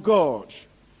Word of God.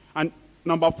 And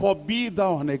number 4, be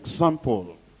thou an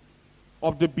example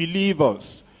of the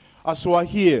believers. As we are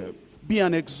here, be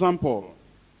an example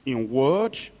in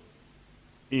word,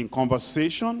 in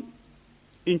conversation,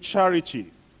 in charity,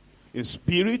 in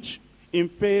spirit, in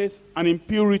faith, and in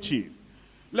purity.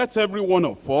 Let every one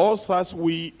of us, as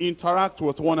we interact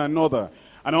with one another,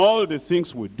 and all the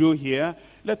things we do here,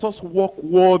 let us walk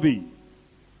worthy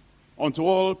unto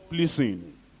all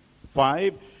pleasing.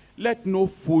 5, let no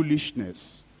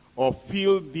foolishness or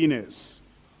filthiness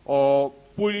or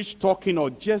foolish talking or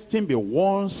jesting be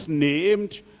once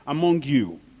named among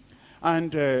you.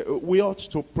 And we ought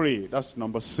to pray. That's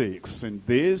number 6. In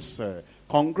this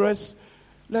Congress,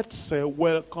 let's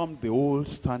welcome the old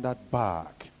standard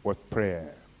back with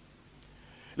prayer.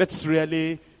 Let's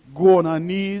really go on our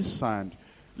knees and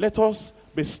let us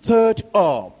be stirred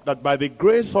up that by the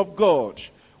grace of God,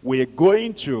 we're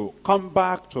going to come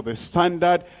back to the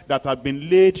standard that had been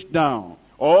laid down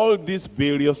all these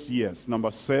various years.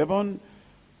 Number 7,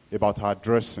 about our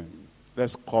dressing.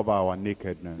 Let's cover our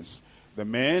nakedness. The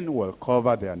men will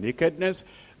cover their nakedness.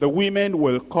 The women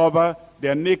will cover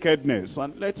their nakedness.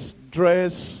 And let's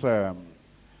dress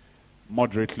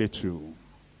moderately too.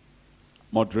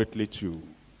 Moderately too.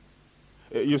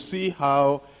 You see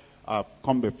how I've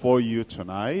come before you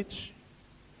tonight.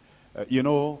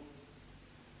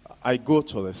 I go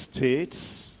to the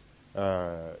States,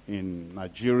 in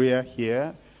Nigeria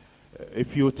here, a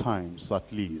few times at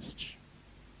least.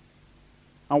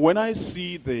 And when I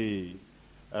see the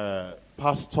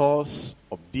pastors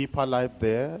of Deeper Life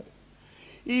there,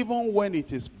 even when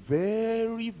it is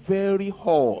very, very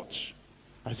hot,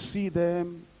 I see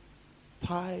them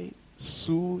tie,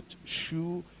 suit,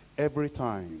 shoe every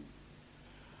time.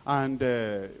 And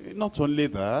not only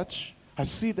that, I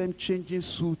see them changing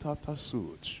suit after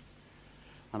suit.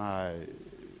 And I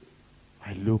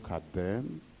look at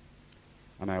them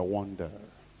and I wonder.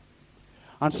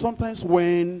 And sometimes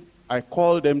when I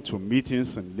call them to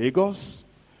meetings in Lagos,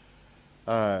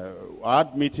 I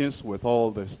had meetings with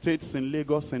all the states in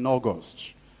Lagos in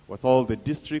August, with all the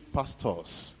district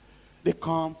pastors. They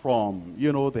come from,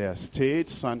 their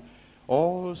states and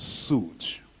all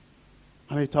suit.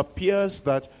 And it appears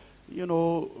that,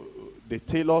 the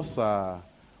tailors are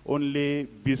only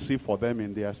busy for them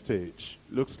in their state.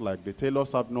 Looks like the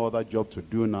tailors have no other job to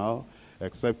do now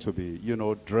except to be,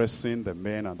 dressing the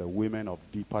men and the women of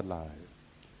Deeper Life.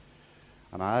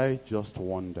 And I just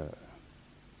wonder,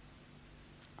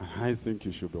 and I think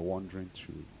you should be wondering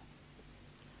too,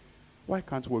 why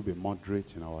can't we be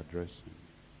moderate in our dressing?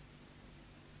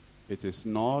 It is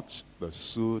not the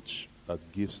suit that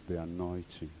gives the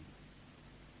anointing.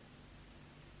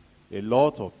 A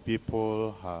lot of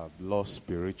people have lost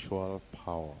spiritual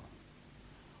power.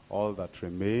 All that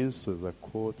remains is a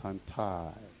coat and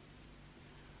tie.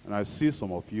 And I see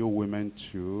some of you women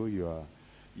too,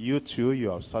 you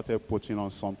have started putting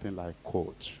on something like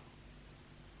coat.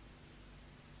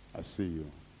 I see you.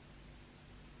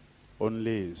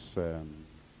 Only it's,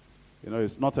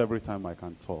 it's not every time I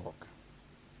can talk.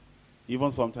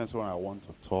 Even sometimes when I want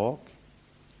to talk,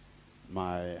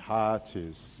 my heart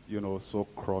is, so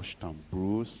crushed and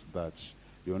bruised that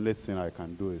the only thing I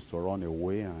can do is to run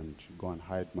away and go and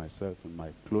hide myself in my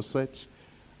closet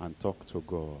and talk to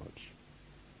God.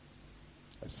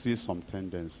 I see some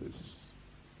tendencies.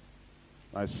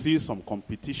 I see some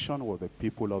competition with the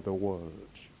people of the world.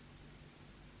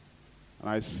 And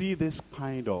I see this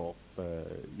kind of,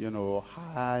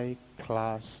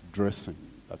 high-class dressing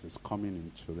that is coming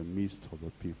into the midst of the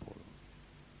people.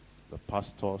 The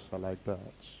pastors are like that.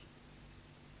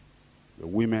 The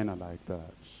women are like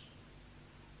that.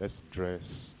 Let's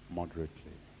dress moderately.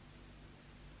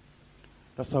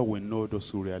 That's how we know those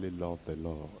who really love the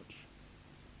Lord.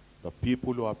 The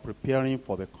people who are preparing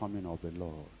for the coming of the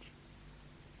Lord.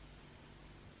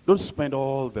 Don't spend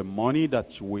all the money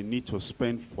that we need to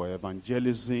spend for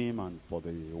evangelism and for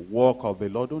the work of the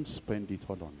Lord. Don't spend it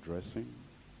all on dressing.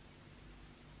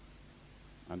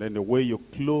 And then the way you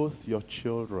clothe your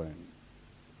children.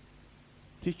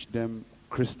 Teach them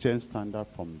Christian standard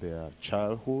from their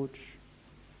childhood.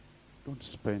 Don't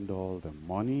spend all the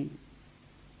money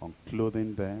on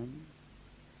clothing them.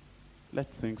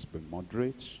 Let things be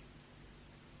moderate.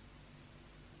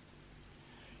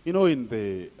 In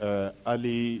the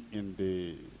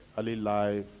early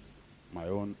life, my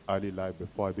own early life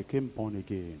before I became born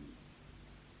again,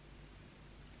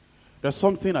 there's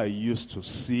something I used to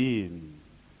see in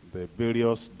the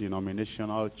various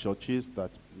denominational churches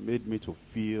that made me to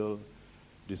feel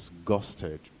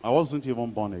disgusted. I wasn't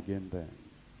even born again then.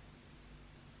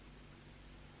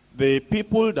 The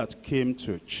people that came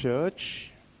to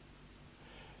church,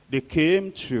 they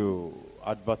came to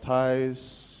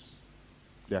advertise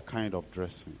their kind of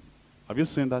dressing. Have you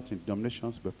seen that in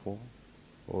denominations before?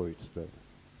 Oh, it's there.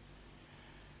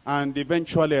 And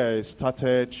eventually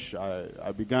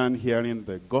I began hearing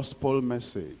the gospel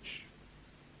message.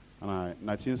 And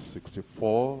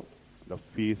 1964, the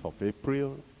 5th of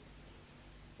April,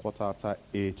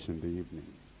 8:15 in the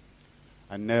evening,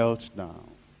 I knelt down.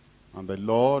 And the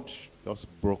Lord just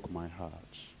broke my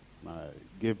heart. And I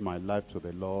gave my life to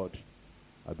the Lord.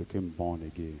 I became born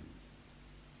again.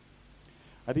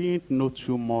 I didn't know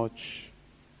too much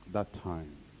that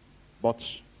time. But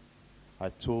I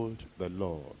told the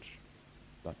Lord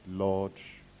that, Lord,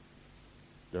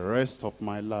 the rest of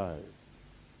my life,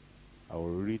 I will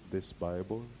read this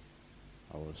Bible.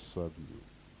 I will serve you.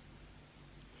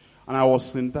 And I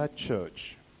was in that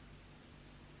church.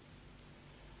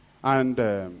 And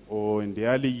in the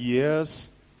early years,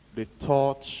 they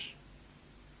taught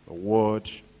the word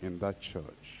in that church.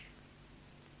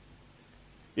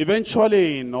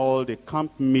 Eventually, in all the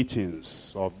camp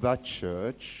meetings of that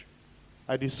church,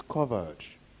 I discovered,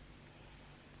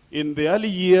 in the early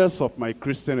years of my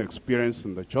Christian experience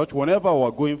in the church, whenever we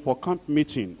were going for camp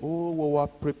meeting, we were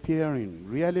preparing,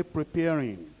 really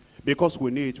preparing, because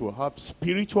we knew it will have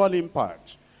spiritual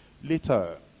impact.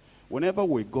 Later, whenever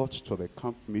we got to the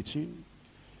camp meeting,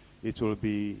 it will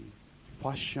be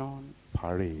fashion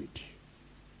parade.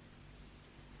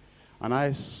 And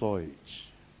I saw it.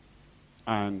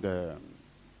 And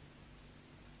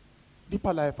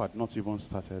deeper life had not even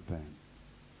started then.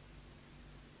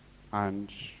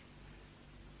 And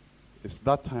it's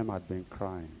that time I'd been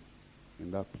crying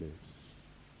in that place.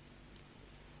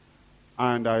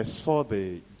 And I saw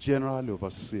the general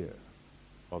overseer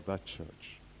of that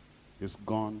church. He's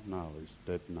gone now, he's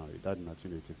dead now. He died in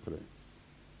 1983.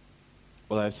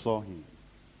 But I saw him.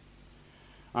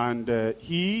 And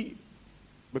he,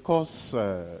 because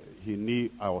he knew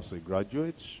I was a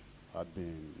graduate, had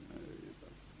been,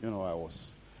 I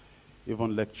was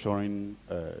even lecturing,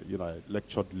 I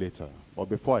lectured later. But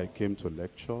before I came to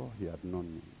lecture, he had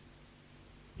known me.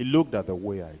 He looked at the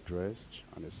way I dressed,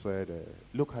 and he said,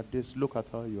 look at this, look at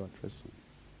how you are dressing.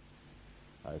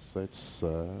 I said,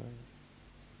 sir,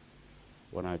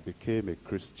 when I became a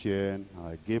Christian,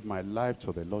 I gave my life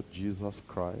to the Lord Jesus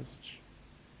Christ,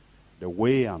 the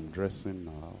way I'm dressing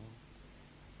now,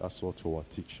 that's what we are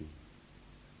teaching.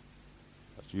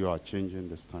 That you are changing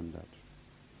the standard.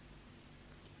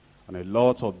 And a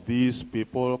lot of these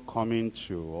people coming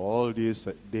to all this,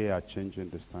 they are changing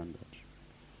the standard.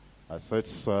 I said,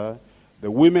 sir, the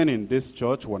women in this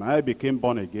church, when I became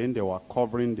born again, they were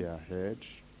covering their head.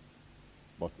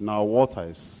 But now what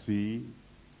I see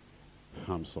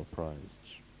I'm surprised.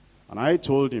 And I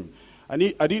told him, I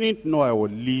didn't know I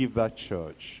would leave that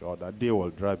church or that they will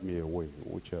drive me away,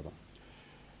 whichever.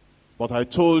 But I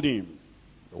told him,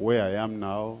 the way I am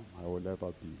now, I will never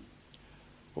be.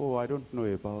 Oh, I don't know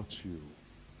about you,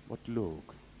 but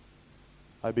look,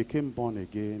 I became born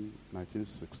again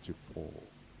 1964.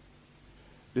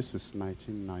 This is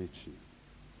 1990.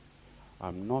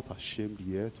 I'm not ashamed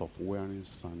yet of wearing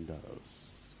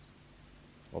sandals,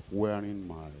 of wearing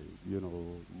my,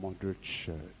 moderate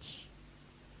shirt.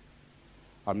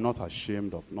 I'm not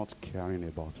ashamed of not caring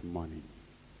about money.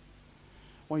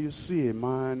 When you see a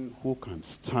man who can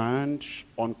stand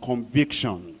on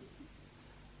conviction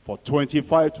for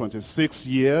 25, 26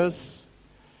 years,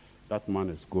 that man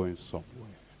is going somewhere.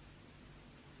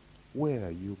 Where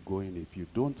are you going if you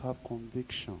don't have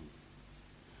conviction?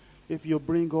 If you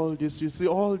bring all this, you see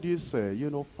all this,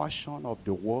 fashion of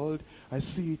the world, I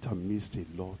see it amidst a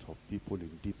lot of people in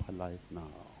deeper life now.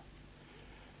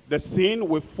 The thing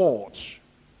we fought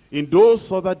in those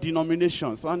other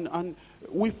denominations, and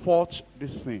we fought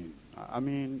this thing.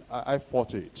 I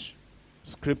fought it.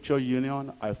 Scripture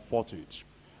union, I fought it.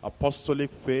 Apostolic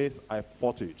faith, I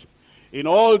fought it. In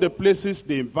all the places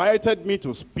they invited me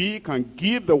to speak and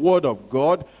give the word of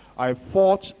God, I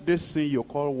fought this thing you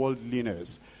call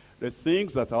worldliness. The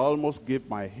things that I almost gave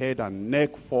my head and neck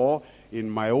for in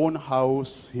my own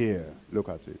house here. Look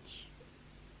at it.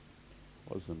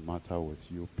 What's the matter with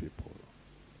you people?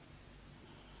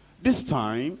 This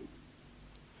time,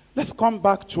 let's come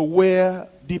back to where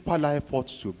deeper life ought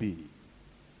to be.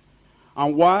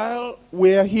 And while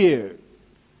we're here,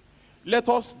 let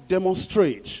us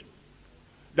demonstrate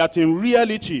that in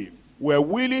reality, we're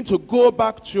willing to go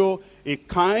back to a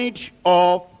kind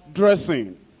of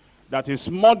dressing that is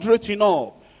moderate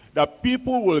enough that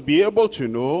people will be able to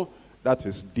know that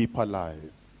is deeper life.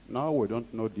 Now we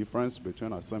don't know difference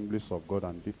between Assemblies of God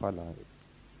and deeper life,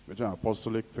 between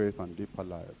apostolic faith and deeper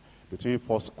life, between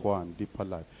Foursquare and deeper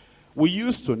life. We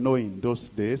used to know in those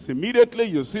days, immediately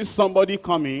you see somebody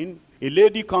coming, a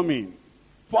lady coming,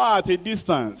 far at a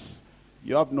distance,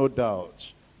 you have no doubt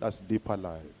that's deeper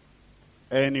life.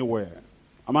 Anywhere.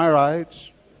 Am I right?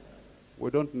 We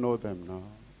don't know them now.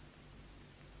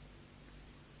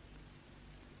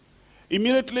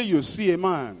 Immediately you see a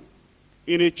man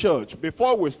in a church,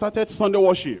 before we started Sunday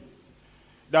worship,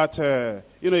 that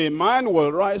a man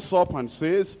will rise up and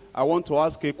says, I want to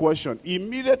ask a question.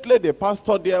 Immediately the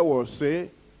pastor there will say,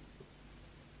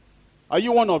 are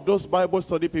you one of those Bible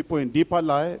study people in deeper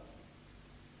life?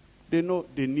 They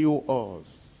knew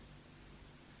us.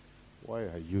 Why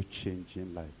are you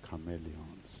changing like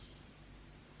chameleons?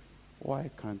 Why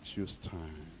can't you stand?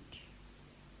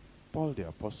 Paul the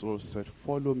apostle said,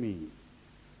 follow me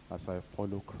as I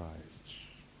follow Christ.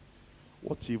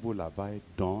 What evil have I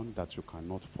done that you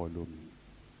cannot follow me?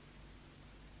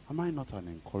 Am I not an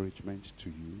encouragement to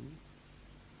you?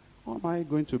 Or am I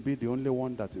going to be the only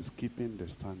one that is keeping the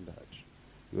standard?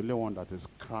 The only one that is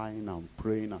crying and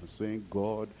praying and saying,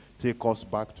 God, take us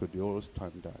back to the old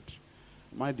standard.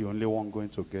 Am I the only one going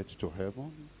to get to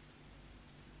heaven?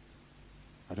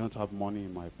 I don't have money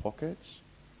in my pocket.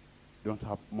 I don't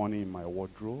have money in my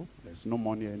wardrobe. There's no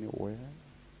money anywhere.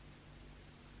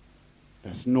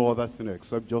 There's no other thing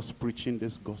except just preaching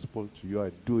this gospel to you.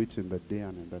 I do it in the day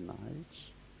and in the night.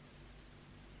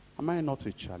 Am I not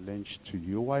a challenge to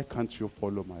you? Why can't you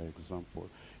follow my example?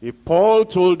 If Paul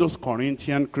told those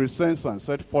Corinthian Christians and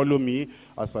said, follow me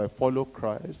as I follow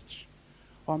Christ,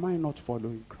 or am I not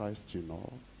following Christ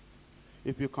enough?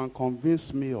 If you can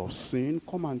convince me of sin,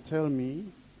 come and tell me.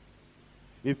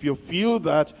 If you feel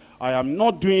that I am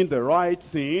not doing the right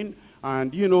thing,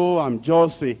 and I'm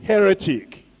just a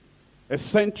heretic,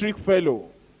 eccentric fellow,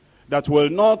 that will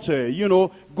not,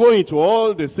 go into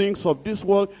all the things of this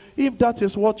world, if that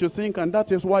is what you think and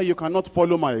that is why you cannot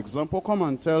follow my example, come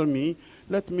and tell me.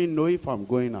 Let me know if I'm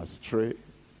going astray.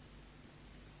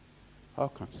 How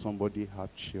can somebody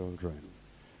have children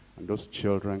and those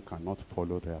children cannot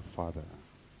follow their father?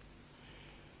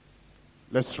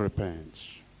 Let's repent.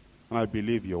 And I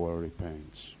believe you will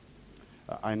repent.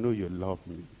 I know you love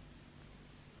me.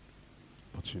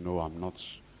 But I'm not.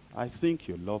 I think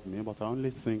you love me, but I only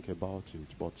think about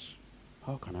it. But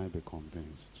how can I be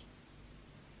convinced?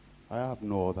 I have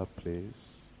no other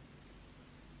place.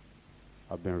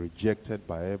 I've been rejected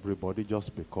by everybody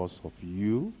just because of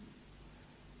you.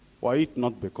 Were it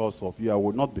not because of you, I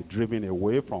would not be driven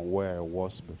away from where I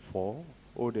was before.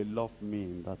 Oh, they loved me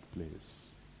in that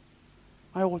place.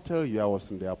 I will tell you, I was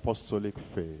in the apostolic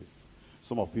faith.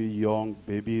 Some of you young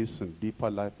babies in deeper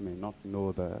life may not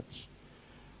know that.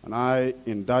 And I,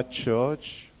 in that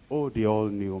church, oh, they all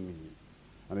knew me.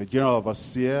 And the general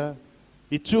overseer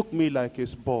He took me like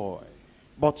his boy.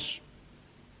 But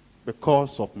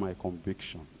because of my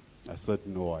conviction, I said,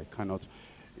 no, I cannot.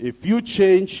 If you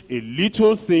change a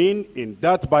little thing in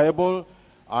that Bible,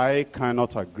 I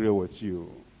cannot agree with you.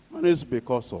 And it's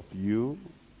because of you.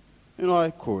 You know,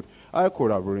 I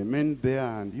could have remained there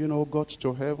and, got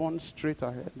to heaven straight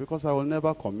ahead, because I will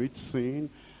never commit sin.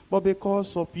 But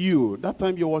because of you, that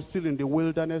time you were still in the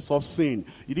wilderness of sin.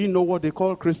 You didn't know what they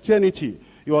call Christianity.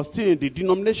 You were still in the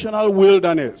denominational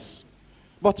wilderness.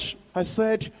 But I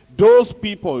said, those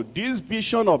people, this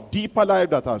vision of deeper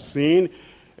life that I've seen,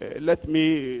 let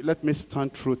me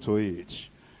stand true to it.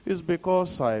 It's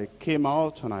because I came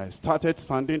out and I started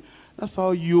standing. That's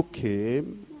how you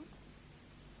came.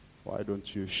 Why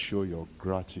don't you show your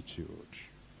gratitude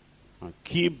and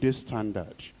keep this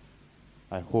standard?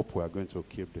 I hope we are going to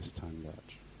keep the standard.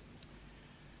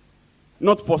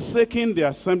 Not forsaking the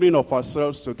assembling of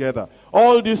ourselves together.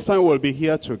 All this time we'll be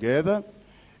here together.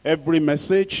 Every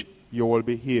message, you will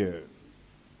be here.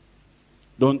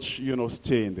 Don't,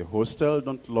 stay in the hostel.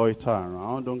 Don't loiter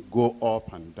around. Don't go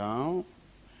up and down.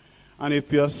 And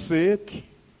if you're sick,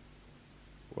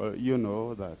 well, you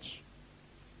know that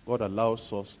God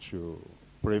allows us to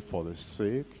pray for the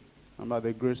sick. And by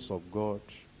the grace of God,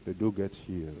 they do get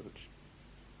healed.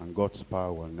 And God's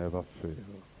power will never fail.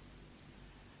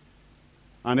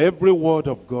 And every word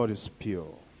of God is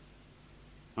pure.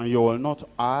 And you will not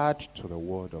add to the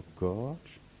word of God.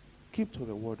 Keep to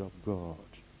the word of God.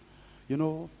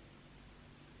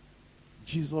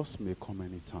 Jesus may come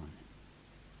anytime.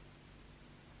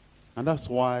 And that's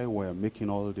why we're making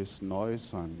all this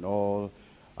noise, and all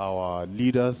our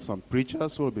leaders and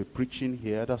preachers will be preaching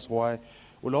here. That's why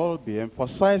we'll all be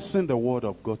emphasizing the word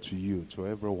of God to you, to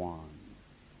everyone.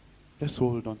 Let's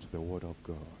hold on to the word of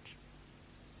God.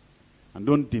 And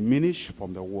don't diminish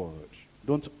from the word.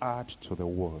 Don't add to the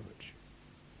word.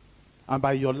 And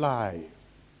by your life,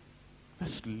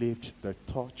 let's lift the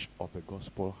torch of the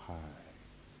gospel high.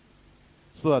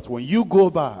 So that when you go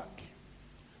back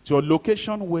to a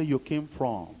location where you came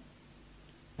from,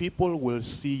 people will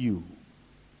see you.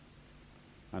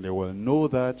 And they will know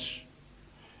that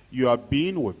you have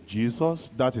been with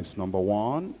Jesus. That is number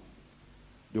one.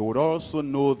 They would also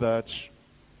know that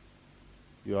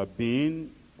you have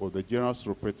been with the general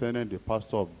superintendent, the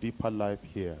pastor of Deeper Life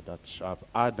here, that have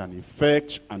had an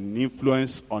effect and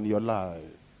influence on your life.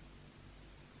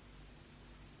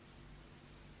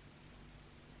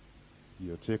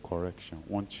 You'll take correction,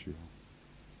 won't you?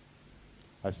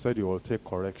 I said you will take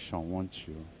correction, won't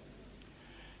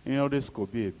you? This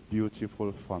could be a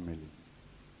beautiful family.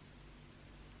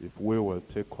 If we will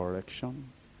take correction,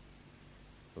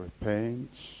 repent,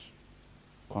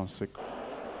 consecrate.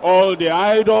 All the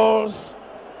idols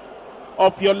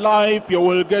of your life you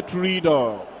will get rid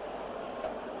of.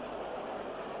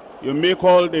 You make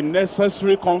all the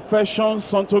necessary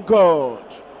confessions unto God.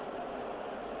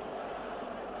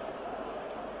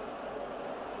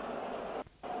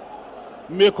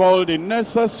 Make all the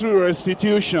necessary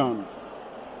restitution.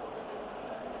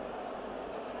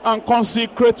 And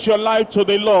consecrate your life to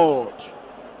the Lord.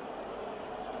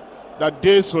 That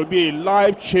this will be a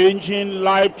life-changing,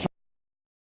 life